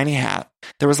have a tiny hat.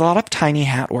 There was a lot of tiny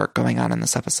hat work going on in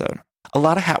this episode. A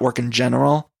lot of hat work in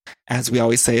general, as we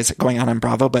always say, is going on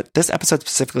Bravo. But this episode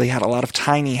specifically had a lot of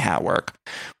tiny hat work,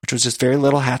 which was just very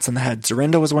little hats in the head.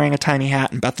 Dorinda was wearing a tiny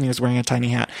hat and Bethany was wearing a tiny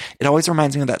hat. It always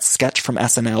reminds me of that sketch from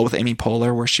SNL with Amy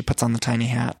Poehler where she puts on the tiny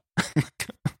hat.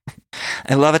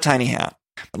 I love a tiny hat.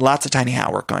 Lots of tiny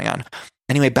hat work going on.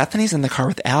 Anyway, Bethany's in the car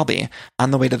with Albie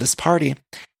on the way to this party,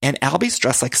 and Albie's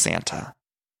dressed like Santa.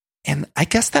 And I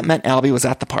guess that meant Albie was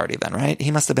at the party then, right?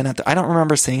 He must have been I don't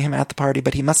remember seeing him at the party,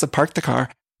 but he must have parked the car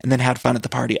and then had fun at the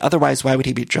party. Otherwise, why would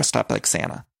he be dressed up like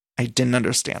Santa? I didn't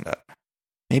understand it.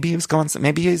 Maybe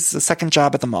he's a second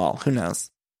job at the mall. Who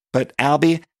knows? But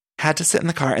Albie had to sit in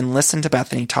the car and listen to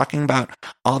Bethany talking about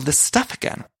all of this stuff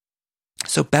again.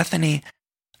 So Bethany,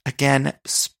 again,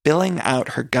 spilling out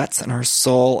her guts and her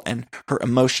soul and her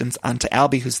emotions onto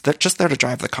Albie, who's just there to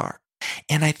drive the car.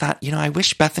 And I thought, I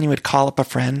wish Bethany would call up a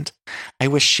friend. I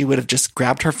wish she would have just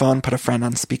grabbed her phone, put a friend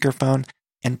on speakerphone,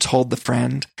 and told the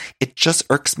friend. It just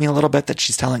irks me a little bit that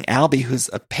she's telling Albie, who's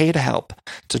a paid help,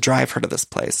 to drive her to this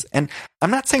place. And I'm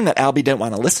not saying that Albie didn't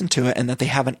want to listen to it and that they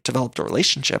haven't developed a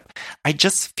relationship. I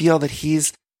just feel that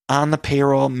he's on the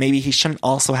payroll. Maybe he shouldn't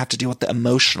also have to deal with the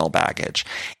emotional baggage.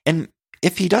 And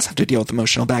if he does have to deal with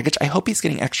emotional baggage, I hope he's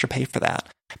getting extra pay for that,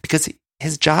 because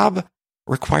his job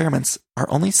requirements are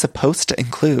only supposed to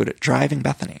include driving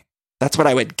Bethany. That's what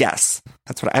I would guess.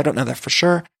 I don't know that for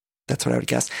sure. That's what I would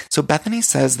guess. So Bethany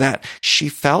says that she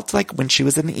felt like when she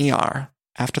was in the ER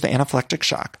after the anaphylactic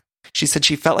shock, she said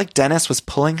she felt like Dennis was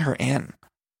pulling her in.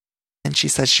 And she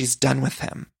says she's done with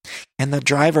him. And the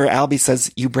driver, Albie,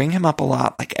 says, you bring him up a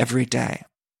lot, like every day.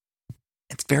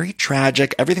 It's very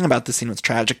tragic. Everything about the scene was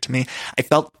tragic to me. I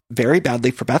felt very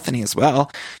badly for Bethany as well.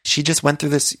 She just went through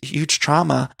this huge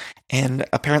trauma, and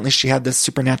apparently she had this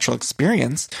supernatural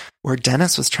experience where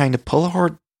Dennis was trying to pull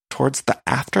her towards the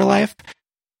afterlife.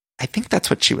 I think that's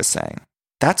what she was saying.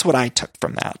 That's what I took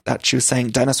from that she was saying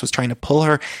Dennis was trying to pull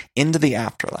her into the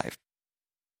afterlife.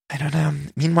 I don't know.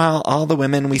 Meanwhile, all the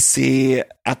women we see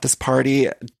at this party,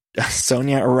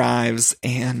 Sonia arrives,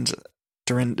 and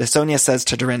Sonia says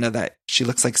to Dorinda that she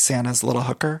looks like Santa's little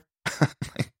hooker.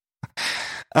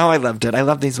 Oh, I loved it. I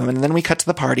love these women. And then we cut to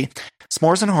the party.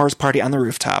 S'mores and Horrors party on the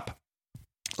rooftop.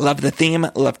 Love the theme.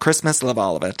 Love Christmas. Love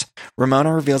all of it.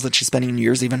 Ramona reveals that she's spending New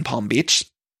Year's Eve in Palm Beach.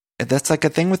 That's like a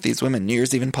thing with these women. New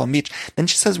Year's Eve in Palm Beach. Then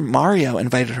she says Mario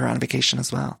invited her on vacation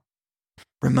as well.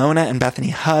 Ramona and Bethany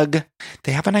hug.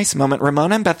 They have a nice moment.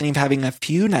 Ramona and Bethany are having a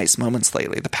few nice moments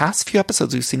lately. The past few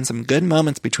episodes, we've seen some good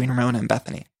moments between Ramona and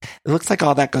Bethany. It looks like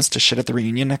all that goes to shit at the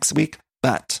reunion next week,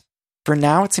 but for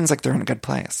now, it seems like they're in a good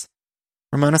place.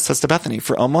 Ramona says to Bethany,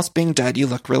 for almost being dead, you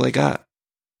look really good.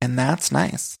 And that's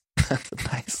nice. That's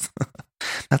nice.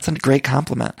 That's a great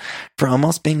compliment. For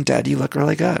almost being dead, you look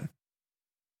really good.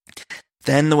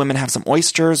 Then the women have some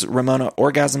oysters. Ramona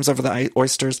orgasms over the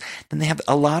oysters. Then they have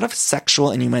a lot of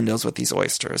sexual innuendos with these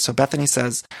oysters. So Bethany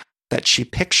says that she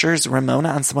pictures Ramona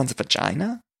on someone's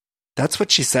vagina. That's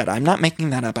what she said. I'm not making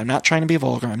that up. I'm not trying to be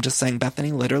vulgar. I'm just saying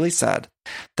Bethany literally said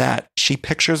that she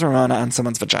pictures Ramona on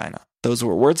someone's vagina. Those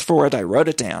were words for word. I wrote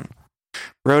it down.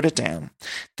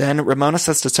 Then Ramona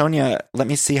says to Sonia, let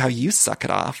me see how you suck it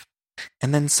off.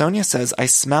 And then Sonia says, I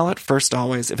smell it first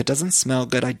always. If it doesn't smell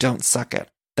good, I don't suck it.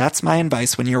 That's my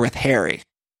advice when you're with Harry.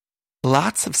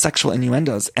 Lots of sexual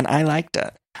innuendos, and I liked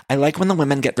it. I like when the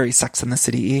women get very Sex in the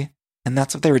City-y, and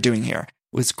that's what they were doing here.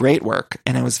 It was great work,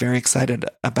 and I was very excited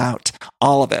about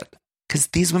all of it. Because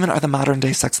these women are the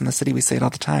modern-day Sex in the City. We say it all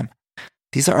the time.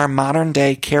 These are our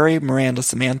modern-day Carrie, Miranda,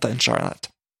 Samantha, and Charlotte.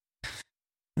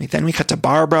 Then we cut to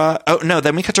Barbara.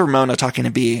 Then we cut to Ramona talking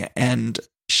to Bea, and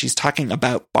she's talking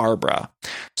about Barbara.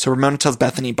 So Ramona tells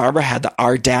Bethany Barbara had the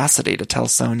audacity to tell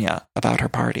Sonia about her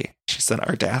party. She said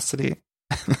audacity.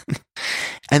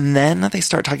 And then they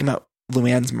start talking about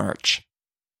Luann's merch.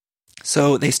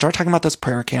 So they start talking about those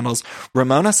prayer candles.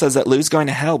 Ramona says that Lou's going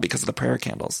to hell because of the prayer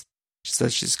candles. She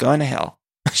says she's going to hell.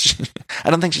 I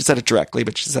don't think she said it directly,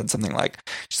 but she said something like,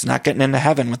 she's not getting into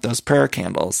heaven with those prayer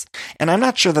candles. And I'm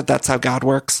not sure that that's how God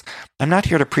works. I'm not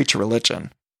here to preach a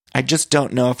religion. I just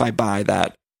don't know if I buy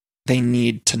that they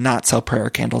need to not sell prayer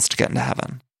candles to get into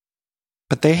heaven.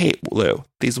 But they hate Lou.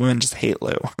 These women just hate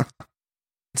Lou.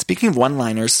 Speaking of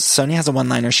one-liners, Sonia has a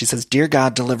one-liner. She says, Dear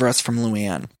God, deliver us from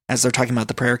Luann, as they're talking about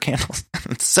the prayer candles.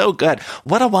 It's so good.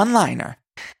 What a one-liner.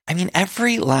 I mean,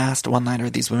 every last one-liner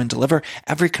these women deliver,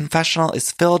 every confessional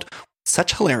is filled with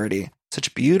such hilarity,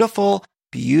 such beautiful,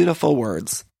 beautiful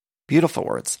words. Beautiful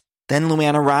words. Then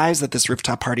Luann arrives at this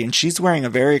rooftop party, and she's wearing a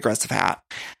very aggressive hat.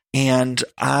 And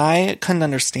I couldn't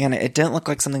understand it. It didn't look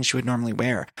like something she would normally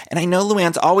wear. And I know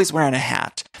Luann's always wearing a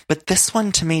hat, but this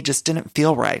one to me just didn't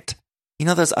feel right. You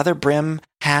know those other brim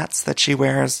hats that she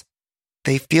wears?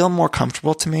 they feel more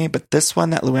comfortable to me, but this one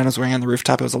that Luann was wearing on the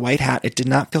rooftop, it was a white hat. It did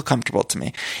not feel comfortable to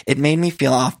me. It made me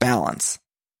feel off balance.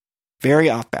 Very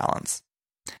off balance.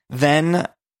 Then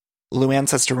Luann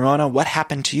says to Ramona, what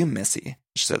happened to you, Missy?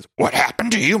 She says, what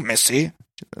happened to you, Missy?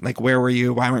 Like, where were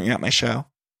you? Why weren't you at my show?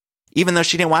 Even though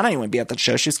she didn't want anyone to be at that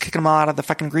show, she was kicking them all out of the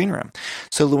fucking green room.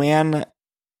 So Luann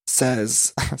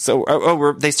says,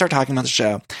 they start talking about the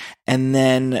show, and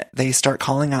then they start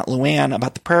calling out Luann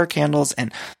about the prayer candles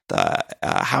and the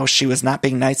how she was not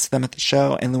being nice to them at the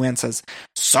show. And Luann says,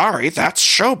 sorry, that's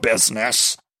show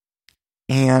business.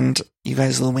 And you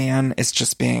guys, Luann is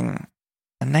just being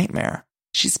a nightmare.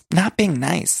 She's not being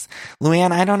nice.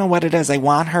 Luann, I don't know what it is. I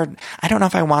don't know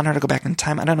if I want her to go back in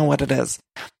time. I don't know what it is.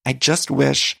 I just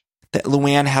wish that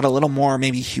Luann had a little more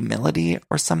maybe humility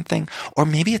or something. Or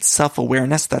maybe it's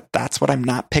self-awareness that's what I'm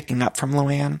not picking up from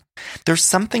Luann. There's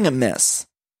something amiss.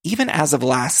 Even as of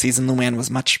last season, Luann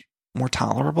was much more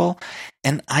tolerable.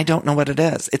 And I don't know what it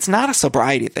is. It's not a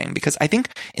sobriety thing, because I think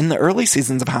in the early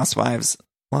seasons of Housewives,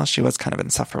 well, she was kind of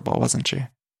insufferable, wasn't she?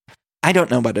 I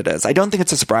don't know what it is. I don't think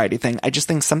it's a sobriety thing. I just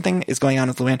think something is going on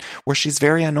with Luann where she's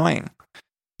very annoying.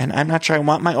 And I'm not sure I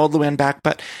want my old Luann back,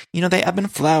 but, they ebb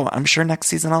and flow. I'm sure next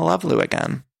season I'll love Lou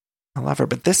again. I love her.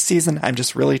 But this season, I'm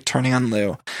just really turning on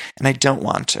Lou, and I don't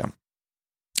want to.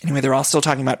 Anyway, they're all still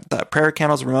talking about the prayer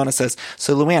candles. Ramona says,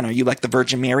 so Luann, are you like the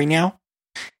Virgin Mary now?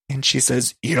 And she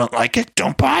says, you don't like it?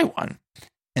 Don't buy one.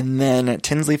 And then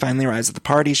Tinsley finally arrives at the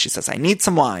party. She says, I need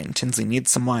some wine. Tinsley needs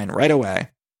some wine right away.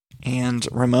 And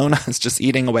Ramona is just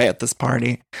eating away at this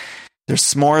party. There's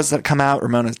s'mores that come out.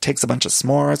 Ramona takes a bunch of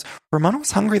s'mores. Ramona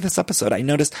was hungry this episode. I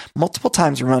noticed multiple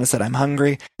times Ramona said, I'm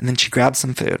hungry, and then she grabbed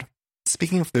some food.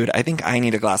 Speaking of food, I think I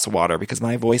need a glass of water because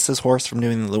my voice is hoarse from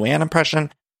doing the Luann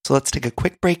impression. So let's take a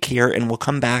quick break here, and we'll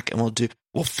come back and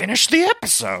we'll finish the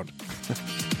episode.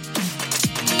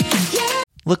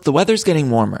 Look, the weather's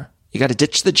getting warmer. You got to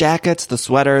ditch the jackets, the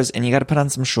sweaters, and you got to put on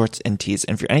some shorts and tees.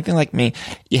 And if you're anything like me,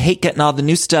 you hate getting all the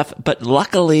new stuff. But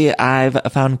luckily, I've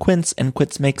found Quince, and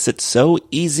Quince makes it so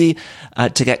easy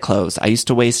to get clothes. I used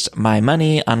to waste my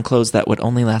money on clothes that would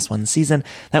only last one season.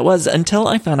 That was until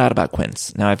I found out about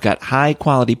Quince. Now I've got high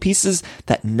quality pieces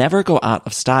that never go out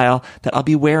of style that I'll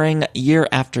be wearing year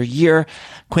after year.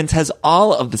 Quince has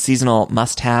all of the seasonal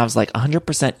must-haves like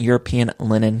 100% European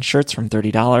linen shirts from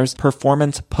 $30,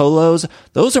 performance polos.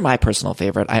 Those are my personal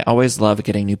favorite. I always love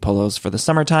getting new polos for the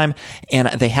summertime, and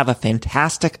they have a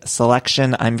fantastic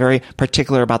selection. I'm very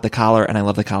particular about the collar, and I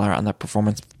love the collar on the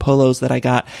performance polos that I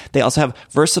got. They also have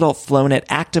versatile flow-knit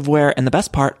activewear, and the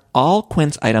best part, all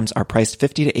Quince items are priced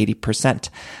 50 to 80%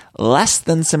 less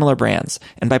than similar brands.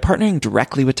 And by partnering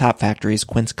directly with top factories,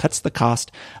 Quince cuts the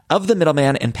cost of the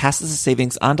middleman and passes the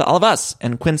savings on to all of us.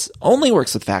 And Quince only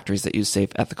works with factories that use safe,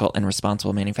 ethical, and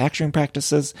responsible manufacturing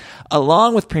practices,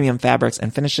 along with premium fabrics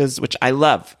and finishes, which I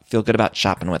love. Feel good about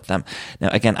shopping with them. Now,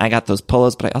 again, I got those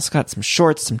polos, but I also got some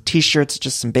shorts, some t-shirts,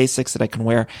 just some basics that I can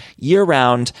wear year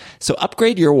round. So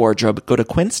upgrade your wardrobe. Go to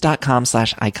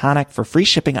quince.com/iconic for free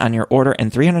shipping on your order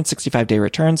and 365-day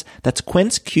returns. That's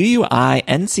Quince,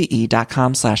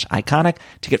 QUINCE.com/iconic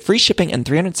to get free shipping and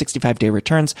 365-day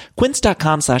returns.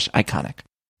 Quince.com/iconic.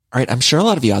 All right, I'm sure a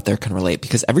lot of you out there can relate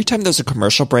because every time there's a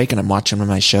commercial break and I'm watching one of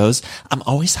my shows, I'm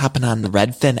always hopping on the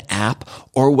Redfin app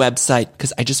or website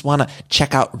because I just want to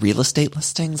check out real estate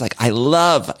listings. Like, I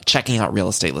love checking out real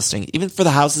estate listings, even for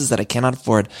the houses that I cannot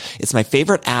afford. It's my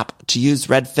favorite app to use,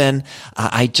 Redfin.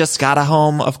 I just got a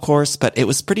home, of course, but it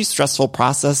was a pretty stressful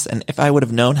process. And if I would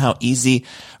have known how easy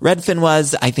Redfin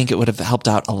was, I think it would have helped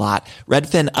out a lot.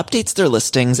 Redfin updates their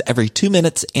listings every 2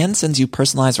 minutes and sends you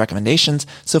personalized recommendations.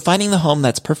 So finding the home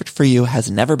that's perfect for you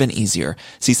has never been easier.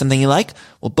 See something you like?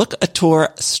 Well, book a tour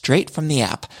straight from the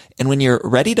app. And when you're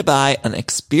ready to buy, an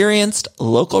experienced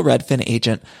local Redfin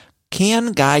agent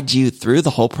can guide you through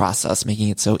the whole process, making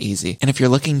it so easy. And if you're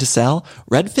looking to sell,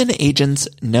 Redfin agents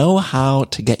know how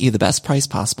to get you the best price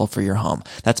possible for your home.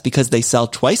 That's because they sell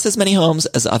twice as many homes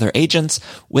as other agents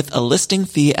with a listing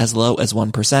fee as low as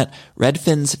 1%.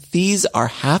 Redfin's fees are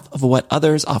half of what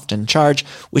others often charge,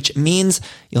 which means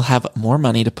you'll have more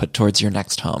money to put towards your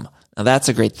next home. Now that's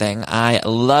a great thing. I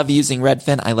love using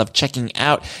Redfin. I love checking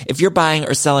out. If you're buying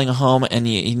or selling a home and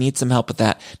you need some help with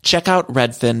that, check out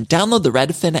Redfin. Download the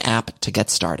Redfin app to get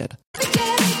started.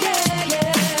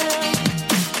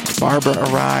 Barbara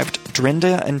arrived.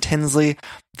 Dorinda and Tinsley,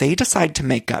 they decide to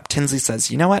make up. Tinsley says,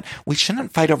 you know what? We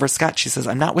shouldn't fight over Scott. She says,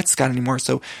 I'm not with Scott anymore,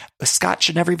 so Scott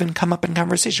should never even come up in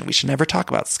conversation. We should never talk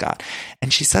about Scott.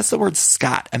 And she says the word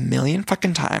Scott a million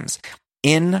fucking times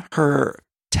in her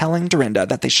telling Dorinda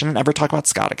that they shouldn't ever talk about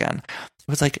Scott again. It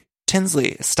was like,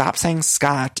 Tinsley, stop saying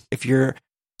Scott if you're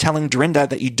telling Dorinda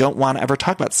that you don't want to ever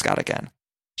talk about Scott again.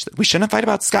 We shouldn't fight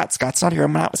about Scott. Scott's not here.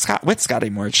 I'm not with Scott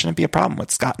anymore. It shouldn't be a problem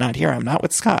with Scott not here. I'm not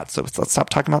with Scott. So let's stop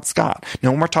talking about Scott.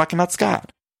 No more talking about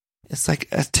Scott. It's like,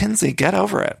 Tinsley, get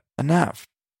over it. Enough.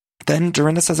 Then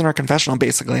Dorinda says in her confessional,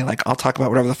 basically, like, I'll talk about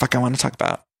whatever the fuck I want to talk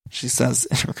about. She says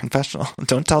in her confessional,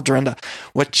 don't tell Dorinda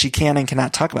what she can and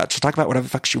cannot talk about. She'll talk about whatever the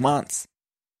fuck she wants.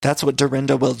 That's what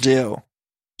Dorinda will do.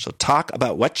 She'll talk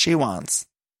about what she wants.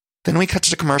 Then we cut to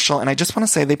the commercial, and I just want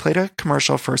to say they played a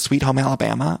commercial for Sweet Home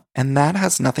Alabama, and that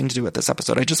has nothing to do with this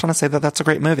episode. I just want to say that that's a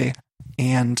great movie.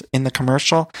 And in the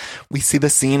commercial, we see the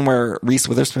scene where Reese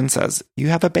Witherspoon says, you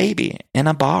have a baby in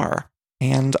a bar.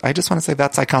 And I just want to say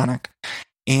that's iconic.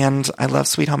 And I love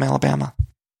Sweet Home Alabama.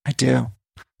 I do.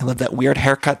 I love that weird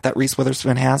haircut that Reese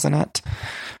Witherspoon has in it.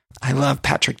 I love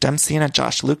Patrick Dempsey in it,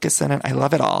 Josh Lucas in it. I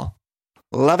love it all.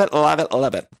 Love it, love it,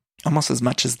 love it. Almost as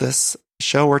much as this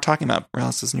show we're talking about, Real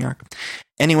Housewives of New York.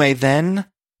 Anyway, then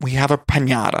we have a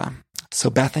piñata. So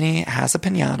Bethany has a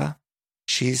piñata.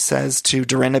 She says to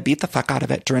Dorinda, beat the fuck out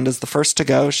of it. Dorinda's the first to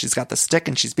go. She's got the stick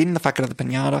and she's beating the fuck out of the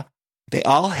piñata. They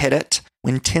all hit it.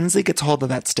 When Tinsley gets hold of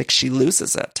that stick, she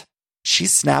loses it. She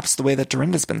snaps the way that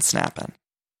Dorinda's been snapping.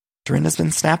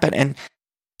 And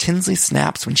Tinsley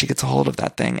snaps when she gets a hold of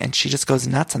that thing, and she just goes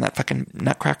nuts on that fucking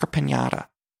nutcracker piñata.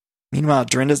 Meanwhile,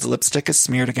 Dorinda's lipstick is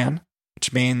smeared again,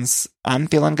 which means I'm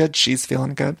feeling good, she's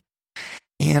feeling good.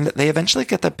 And they eventually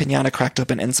get the piñata cracked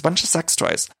open, and it's a bunch of sex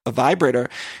toys. A vibrator.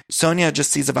 Sonia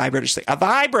just sees a vibrator. She's like, a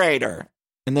vibrator!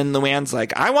 And then Luann's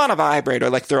like, I want a vibrator.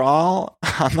 Like, they're all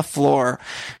on the floor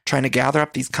trying to gather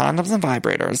up these condoms and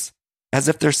vibrators as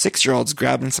if they're 6-year-olds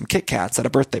grabbing some Kit Kats at a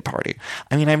birthday party.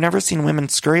 I mean, I've never seen women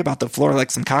scurry about the floor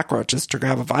like some cockroaches to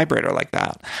grab a vibrator like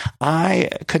that. I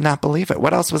could not believe it.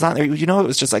 What else was on there? You know, it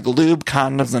was just like lube,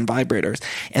 condoms, and vibrators.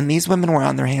 And these women were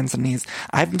on their hands and knees.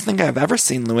 I don't think I've ever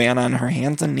seen Luann on her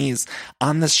hands and knees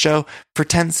on this show for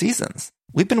 10 seasons.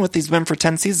 We've been with these women for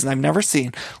 10 seasons. I've never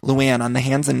seen Luann on the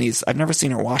hands and knees. I've never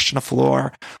seen her washing a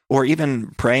floor or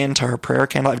even pray into her prayer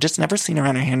candle. I've just never seen her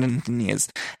on her hands and knees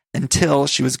until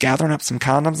she was gathering up some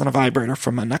condoms and a vibrator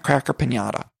from a nutcracker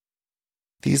piñata.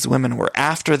 These women were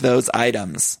after those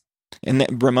items.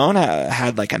 And Ramona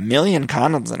had like 1 million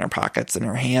condoms in her pockets, in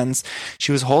her hands.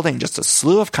 She was holding just a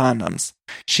slew of condoms.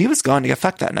 She was going to get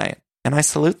fucked that night. And I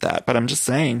salute that. But I'm just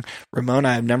saying, Ramona,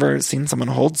 I've never seen someone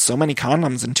hold so many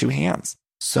condoms in 2 hands.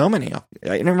 So many.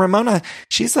 And Ramona,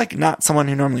 she's like not someone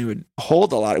who normally would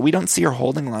hold a lot. We don't see her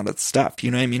holding a lot of stuff.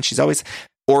 You know what I mean? She's always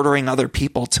ordering other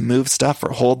people to move stuff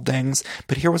or hold things.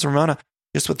 But here was Ramona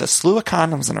just with a slew of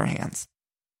condoms in her hands.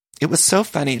 It was so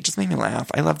funny. It just made me laugh.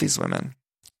 I love these women.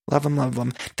 Love them, love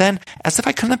them. Then, as if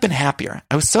I couldn't have been happier,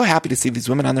 I was so happy to see these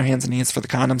women on their hands and knees for the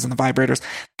condoms and the vibrators.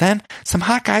 Then some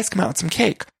hot guys come out with some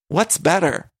cake. What's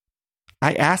better?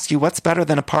 I ask you, what's better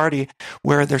than a party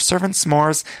where they're serving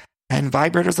s'mores and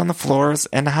vibrators on the floors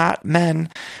and hot men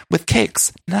with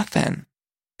cakes? Nothing.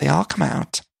 They all come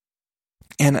out.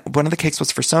 And one of the cakes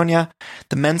was for Sonia.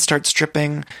 The men start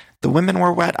stripping. The women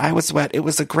were wet. I was wet. It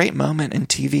was a great moment in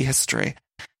TV history.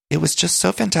 It was just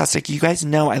so fantastic. You guys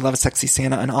know I love a sexy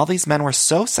Santa, and all these men were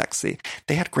so sexy.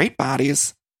 They had great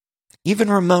bodies.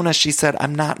 Even Ramona, she said,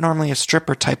 I'm not normally a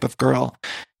stripper type of girl,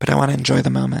 but I want to enjoy the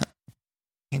moment.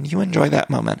 And you enjoy that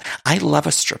moment. I love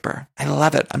a stripper. I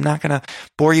love it. I'm not going to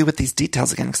bore you with these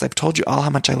details again because I've told you all how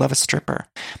much I love a stripper.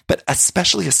 But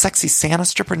especially a sexy Santa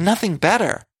stripper, nothing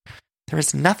better. There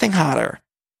is nothing hotter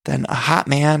than a hot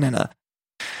man and a...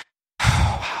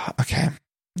 Okay,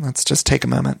 let's just take a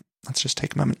moment.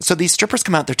 So these strippers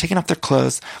come out, they're taking off their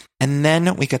clothes, and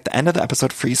then we get the end of the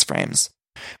episode freeze frames,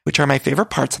 which are my favorite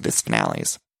parts of these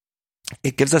finales.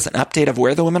 It gives us an update of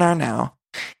where the women are now,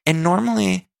 and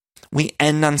normally we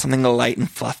end on something light and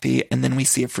fluffy, and then we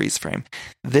see a freeze frame.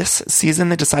 This season,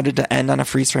 they decided to end on a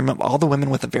freeze frame of all the women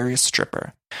with a various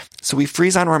stripper. So we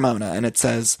freeze on Ramona, and it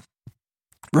says,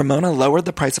 Ramona lowered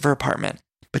the price of her apartment,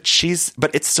 but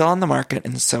it's still on the market,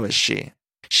 and so is she.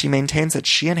 She maintains that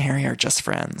she and Harry are just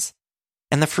friends.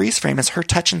 And the freeze frame is her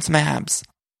touching some abs.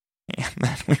 And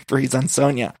then we freeze on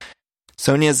Sonia.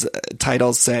 Sonia's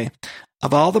titles say,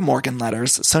 of all the Morgan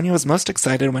letters, Sonia was most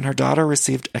excited when her daughter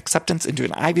received acceptance into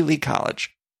an Ivy League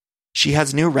college. She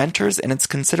has new renters and is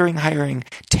considering hiring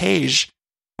Tage.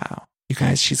 Wow, you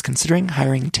guys, she's considering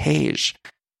hiring Tage.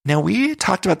 Now, we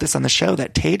talked about this on the show,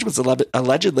 that Tage was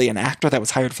allegedly an actor that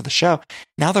was hired for the show.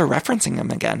 Now they're referencing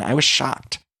him again. I was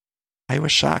shocked.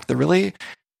 They're really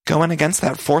going against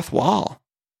that fourth wall.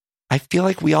 I feel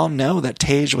like we all know that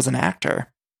Tage was an actor.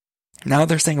 Now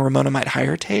they're saying Ramona might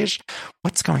hire Tage.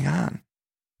 What's going on?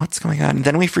 And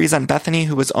then we freeze on Bethany,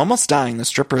 who was almost dying. The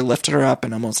stripper lifted her up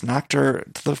and almost knocked her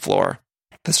to the floor.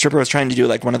 the stripper was trying to do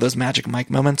like one of those Magic Mike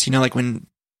moments, you know, like when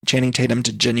Channing Tatum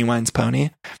did Genuine's Pony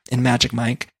in Magic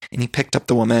Mike, and he picked up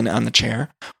the woman on the chair.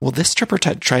 Well, this stripper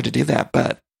tried to do that,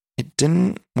 but it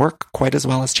didn't work quite as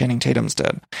well as Channing Tatum's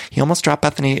did. He almost dropped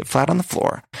Bethany flat on the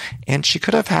floor, and she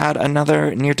could have had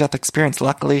another near-death experience.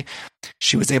 Luckily,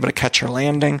 she was able to catch her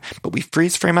landing, but we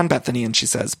freeze frame on Bethany, and she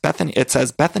says, Bethany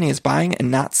is buying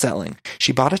and not selling.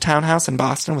 She bought a townhouse in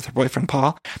Boston with her boyfriend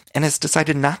Paul, and has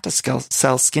decided not to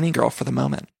sell Skinny Girl for the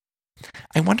moment.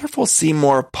 I wonder if we'll see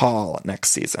more of Paul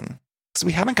next season, because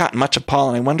we haven't gotten much of Paul,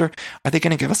 and I wonder, are they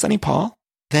going to give us any Paul?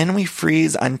 Then we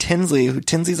freeze on Tinsley, who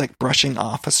Tinsley's like brushing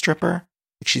off a stripper.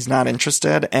 Like she's not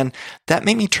interested, and that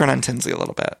made me turn on Tinsley a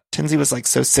little bit. Tinsley was like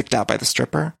so sicked out by the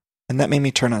stripper, and that made me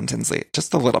turn on Tinsley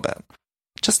just a little bit.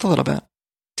 Just a little bit.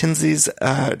 Tinsley's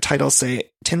titles say,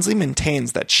 Tinsley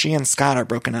maintains that she and Scott are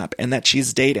broken up and that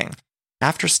she's dating.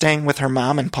 After staying with her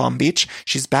mom in Palm Beach,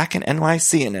 she's back in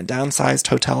NYC in a downsized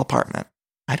hotel apartment.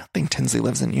 I don't think Tinsley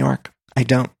lives in New York. I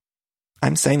don't.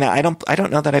 I'm saying that. I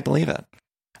don't know that I believe it.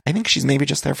 I think she's maybe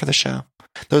just there for the show.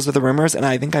 Those are the rumors, and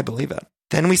I think I believe it.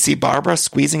 Then we see Barbara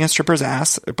squeezing a stripper's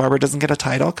ass. Barbara doesn't get a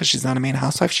title because she's not a main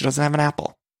housewife. She doesn't have an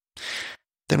apple.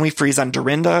 Then we freeze on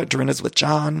Dorinda. Dorinda's with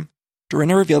John.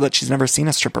 Dorinda revealed that she's never seen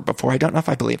a stripper before. I don't know if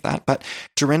I believe that, but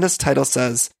Dorinda's title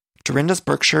says, Dorinda's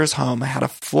Berkshire's home had a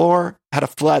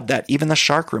flood that even the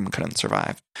shark room couldn't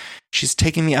survive. She's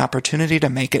taking the opportunity to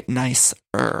make it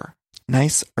nicer.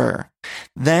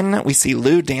 Then we see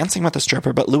Lou dancing with a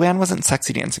stripper, but Luann wasn't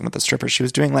sexy dancing with a stripper. She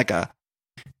was doing like a,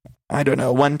 I don't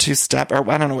know, 1-2 step, or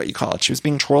I don't know what you call it. She was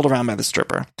being twirled around by the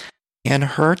stripper. And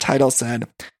her title said,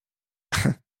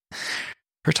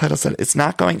 it's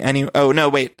not going any, oh no,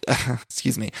 wait,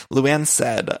 excuse me. Luann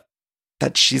said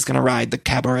that she's going to ride the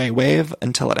cabaret wave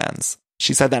until it ends.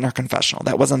 She said that in her confessional.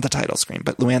 That wasn't the title screen,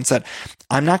 but Luann said,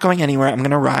 I'm not going anywhere. I'm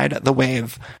going to ride the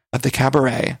wave of the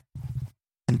cabaret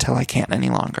until I can't any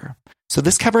longer. So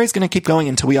this cabaret is going to keep going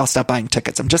until we all stop buying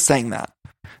tickets. I'm just saying that.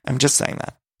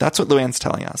 That's what Luann's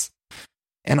telling us.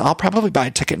 And I'll probably buy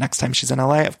a ticket next time she's in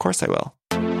LA. Of course I will.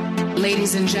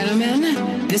 Ladies and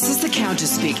gentlemen, this is the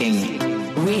Countess speaking.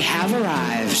 We have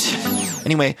arrived.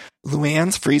 Anyway,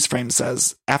 Luann's freeze frame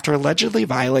says, after allegedly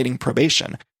violating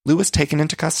probation, Lou was taken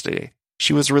into custody.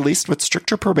 She was released with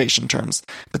stricter probation terms,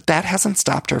 but that hasn't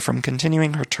stopped her from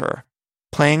continuing her tour,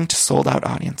 playing to sold-out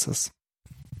audiences.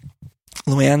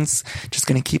 Luann's just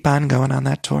going to keep on going on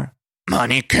that tour.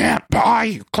 Money can't buy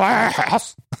you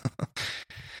class.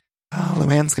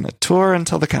 Luann's going to tour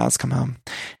until the cows come home.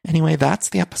 Anyway, that's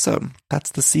the episode.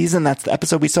 That's the season. That's the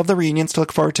episode. We still have the reunions to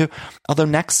look forward to. Although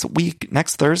next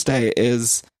Thursday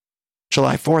is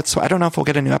July 4th, so I don't know if we'll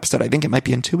get a new episode. I think it might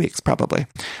be in 2 weeks, probably.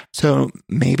 So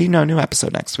maybe no new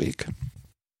episode next week.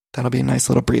 That'll be a nice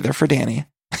little breather for Danny.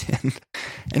 And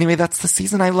anyway, that's the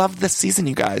season. I love this season,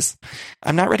 you guys.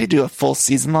 I'm not ready to do a full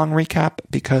season-long recap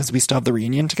because we still have the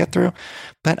reunion to get through,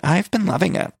 but I've been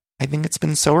loving it. I think it's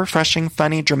been so refreshing,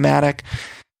 funny, dramatic,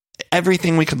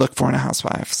 everything we could look for in a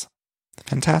Housewives.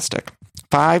 Fantastic.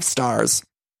 5 stars.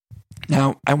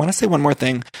 Now, I want to say one more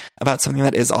thing about something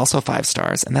that is also 5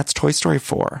 stars, and that's Toy Story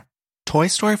 4. Toy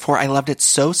Story 4, I loved it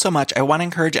so much. I want to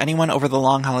encourage anyone over the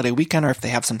long holiday weekend, or if they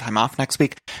have some time off next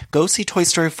week, go see Toy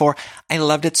Story 4. I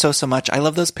loved it so much. I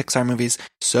love those Pixar movies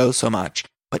so much.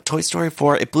 But Toy Story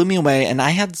 4, it blew me away, and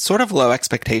I had sort of low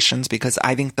expectations because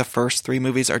I think the first 3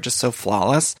 movies are just so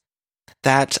flawless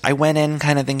that I went in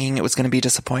kind of thinking it was going to be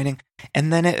disappointing,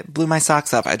 and then it blew my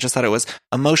socks off. I just thought it was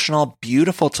emotional,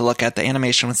 beautiful to look at. The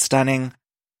animation was stunning.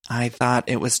 I thought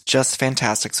it was just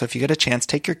fantastic. So if you get a chance,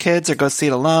 take your kids or go see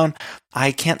it alone.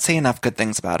 I can't say enough good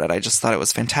things about it. I just thought it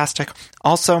was fantastic.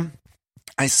 Also,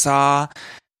 I saw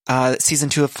season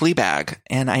 2 of Fleabag,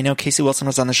 and I know Casey Wilson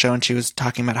was on the show and she was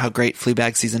talking about how great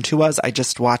Fleabag season 2 was. I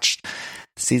just watched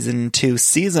season 2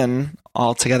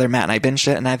 all together. Matt and I binged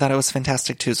it, and I thought it was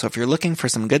fantastic too. So if you're looking for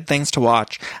some good things to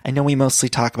watch, I know we mostly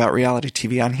talk about reality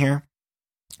TV on here,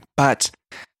 but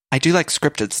I do like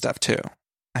scripted stuff too.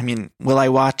 I mean, will I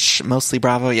watch mostly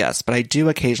Bravo? Yes, but I do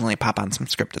occasionally pop on some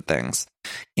scripted things.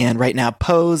 And right now,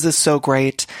 Pose is so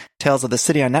great. Tales of the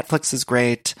City on Netflix is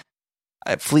great.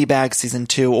 Fleabag season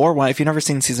 2 or 1. If you've never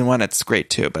seen season 1, it's great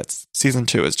too, but season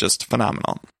 2 is just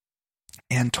phenomenal.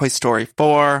 And Toy Story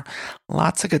 4,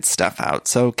 lots of good stuff out.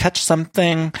 So catch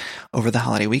something over the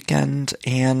holiday weekend.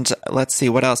 And let's see,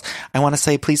 what else? I want to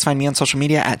say, please find me on social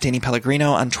media at Danny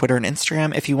Pellegrino on Twitter and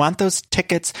Instagram. If you want those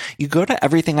tickets, you go to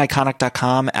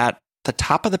everythingiconic.com. At the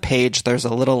top of the page, there's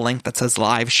a little link that says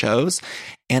live shows,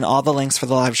 and all the links for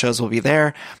the live shows will be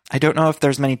there. I don't know if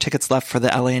there's many tickets left for the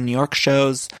LA and New York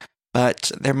shows,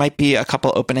 but there might be a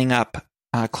couple opening up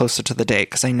closer to the date,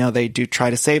 because I know they do try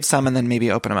to save some and then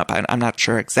maybe open them up. I'm not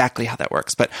sure exactly how that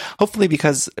works, but hopefully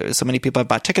because so many people have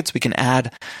bought tickets, we can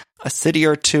add a city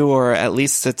or two, or at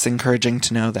least it's encouraging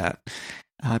to know that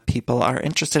people are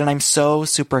interested. And I'm so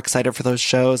super excited for those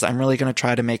shows. I'm really going to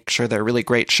try to make sure they're really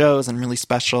great shows and really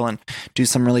special and do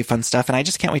some really fun stuff. And I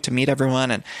just can't wait to meet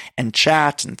everyone and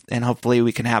chat. And hopefully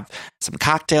we can have some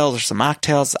cocktails or some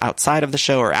mocktails outside of the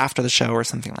show or after the show or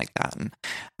something like that. And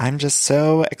I'm just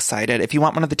so excited. If you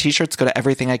want one of the t-shirts, go to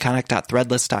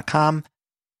everythingiconic.threadless.com.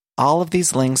 All of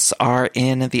these links are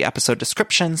in the episode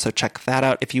description, so check that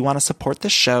out. If you want to support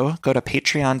this show, go to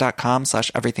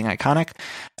patreon.com/everythingiconic.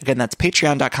 Again, that's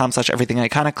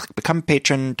patreon.com/everythingiconic. Become a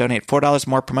patron, donate $4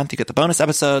 more per month. You get the bonus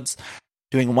episodes,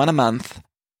 doing one a month.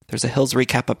 There's a Hills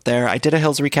recap up there. I did a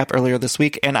Hills recap earlier this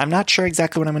week, and I'm not sure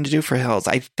exactly what I'm going to do for Hills.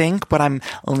 I think what I'm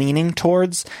leaning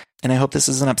towards, and I hope this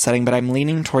isn't upsetting, but I'm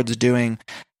leaning towards doing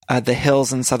the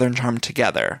Hills and Southern Charm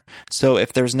together. So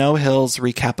if there's no Hills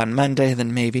recap on Monday,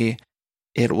 then maybe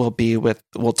it will be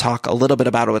we'll talk a little bit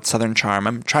about it with Southern Charm.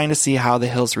 I'm trying to see how the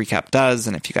Hills recap does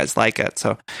and if you guys like it.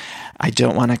 So I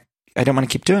don't want to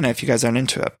keep doing it if you guys aren't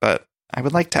into it, but I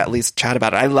would like to at least chat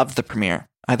about it. I loved the premiere.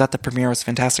 I thought the premiere was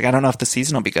fantastic. I don't know if the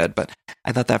season will be good, but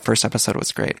I thought that first episode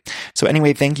was great. So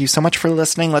anyway, thank you so much for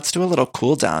listening. Let's do a little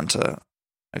cool down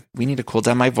we need to cool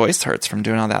down. My voice hurts from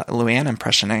doing all that Luann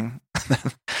impressioning.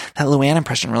 That Luann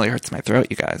impression really hurts my throat,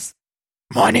 you guys.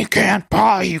 Money can't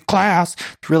buy you class.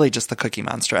 It's really just the Cookie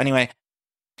Monster. Anyway,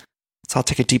 let's all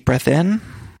take a deep breath in.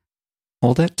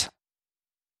 Hold it.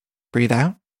 Breathe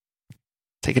out.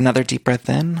 Take another deep breath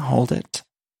in. Hold it.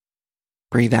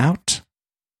 Breathe out.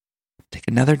 Take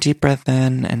another deep breath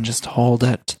in and just hold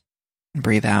it.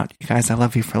 Breathe out. You guys, I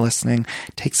love you for listening.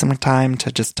 Take some time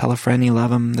to just tell a friend you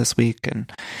love them this week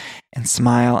and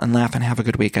smile and laugh and have a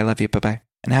good week. I love you. Bye-bye.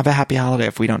 And have a happy holiday.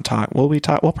 If we don't talk, we'll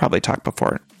probably talk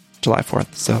before July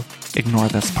 4th. So ignore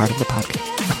this part of the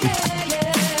podcast.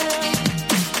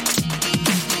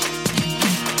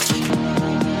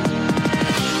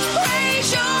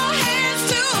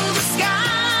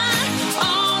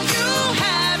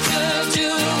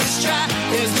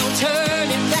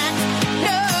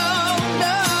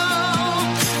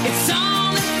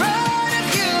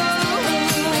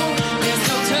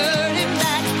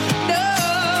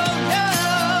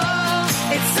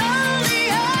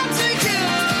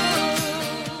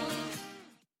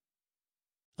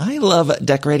 I love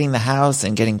decorating the house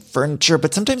and getting furniture,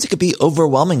 but sometimes it could be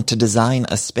overwhelming to design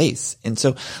a space. And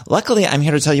so luckily, I'm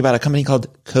here to tell you about a company called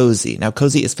Cozy. Now,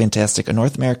 Cozy is fantastic, a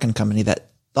North American company that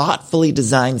thoughtfully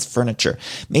designs furniture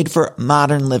made for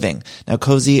modern living. Now,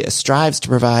 Cozy strives to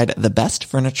provide the best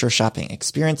furniture shopping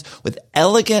experience with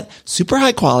elegant, super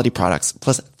high quality products,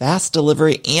 plus fast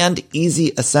delivery and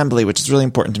easy assembly, which is really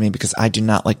important to me because I do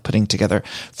not like putting together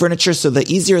furniture. So the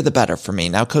easier, the better for me.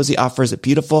 Now, Cozy offers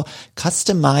beautiful,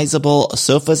 customizable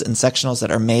sofas and sectionals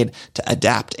that are made to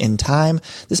adapt in time.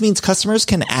 This means customers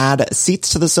can add seats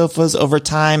to the sofas over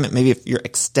time. Maybe if you're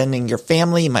extending your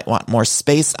family, you might want more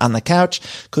space on the couch.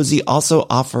 Cozy also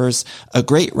offers a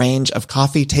great range of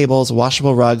coffee tables,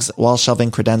 washable rugs, wall shelving,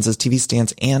 credenzas, TV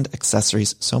stands, and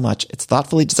accessories. So much. It's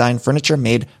thoughtfully designed furniture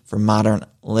made for modern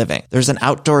living. There's an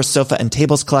outdoor sofa and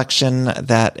tables collection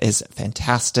that is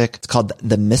fantastic. It's called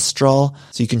the Mistral.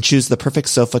 So you can choose the perfect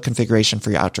sofa configuration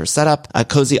for your outdoor setup.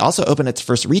 Cozy also opened its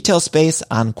first retail space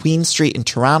on Queen Street in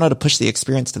Toronto to push the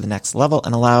experience to the next level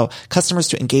and allow customers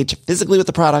to engage physically with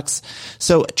the products.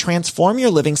 So transform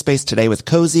your living space today with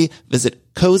Cozy. Visit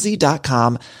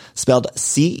cozy.com, spelled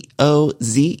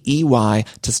COZEY,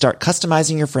 to start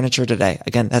customizing your furniture today.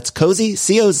 Again, that's Cozy,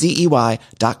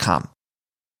 COZEY.com.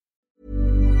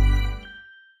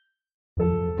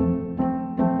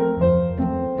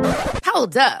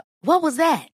 Hold up. What was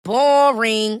that?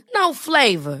 Boring. No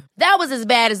flavor. That was as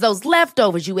bad as those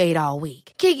leftovers you ate all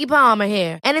week. Keke Palmer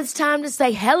here. And it's time to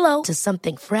say hello to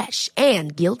something fresh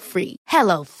and guilt-free.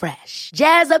 Hello Fresh.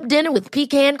 Jazz up dinner with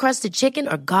pecan-crusted chicken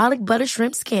or garlic butter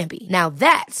shrimp scampi. Now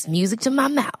that's music to my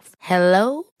mouth.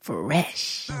 Hello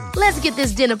Fresh. Let's get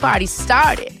this dinner party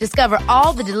started. Discover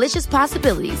all the delicious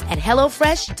possibilities at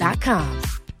HelloFresh.com.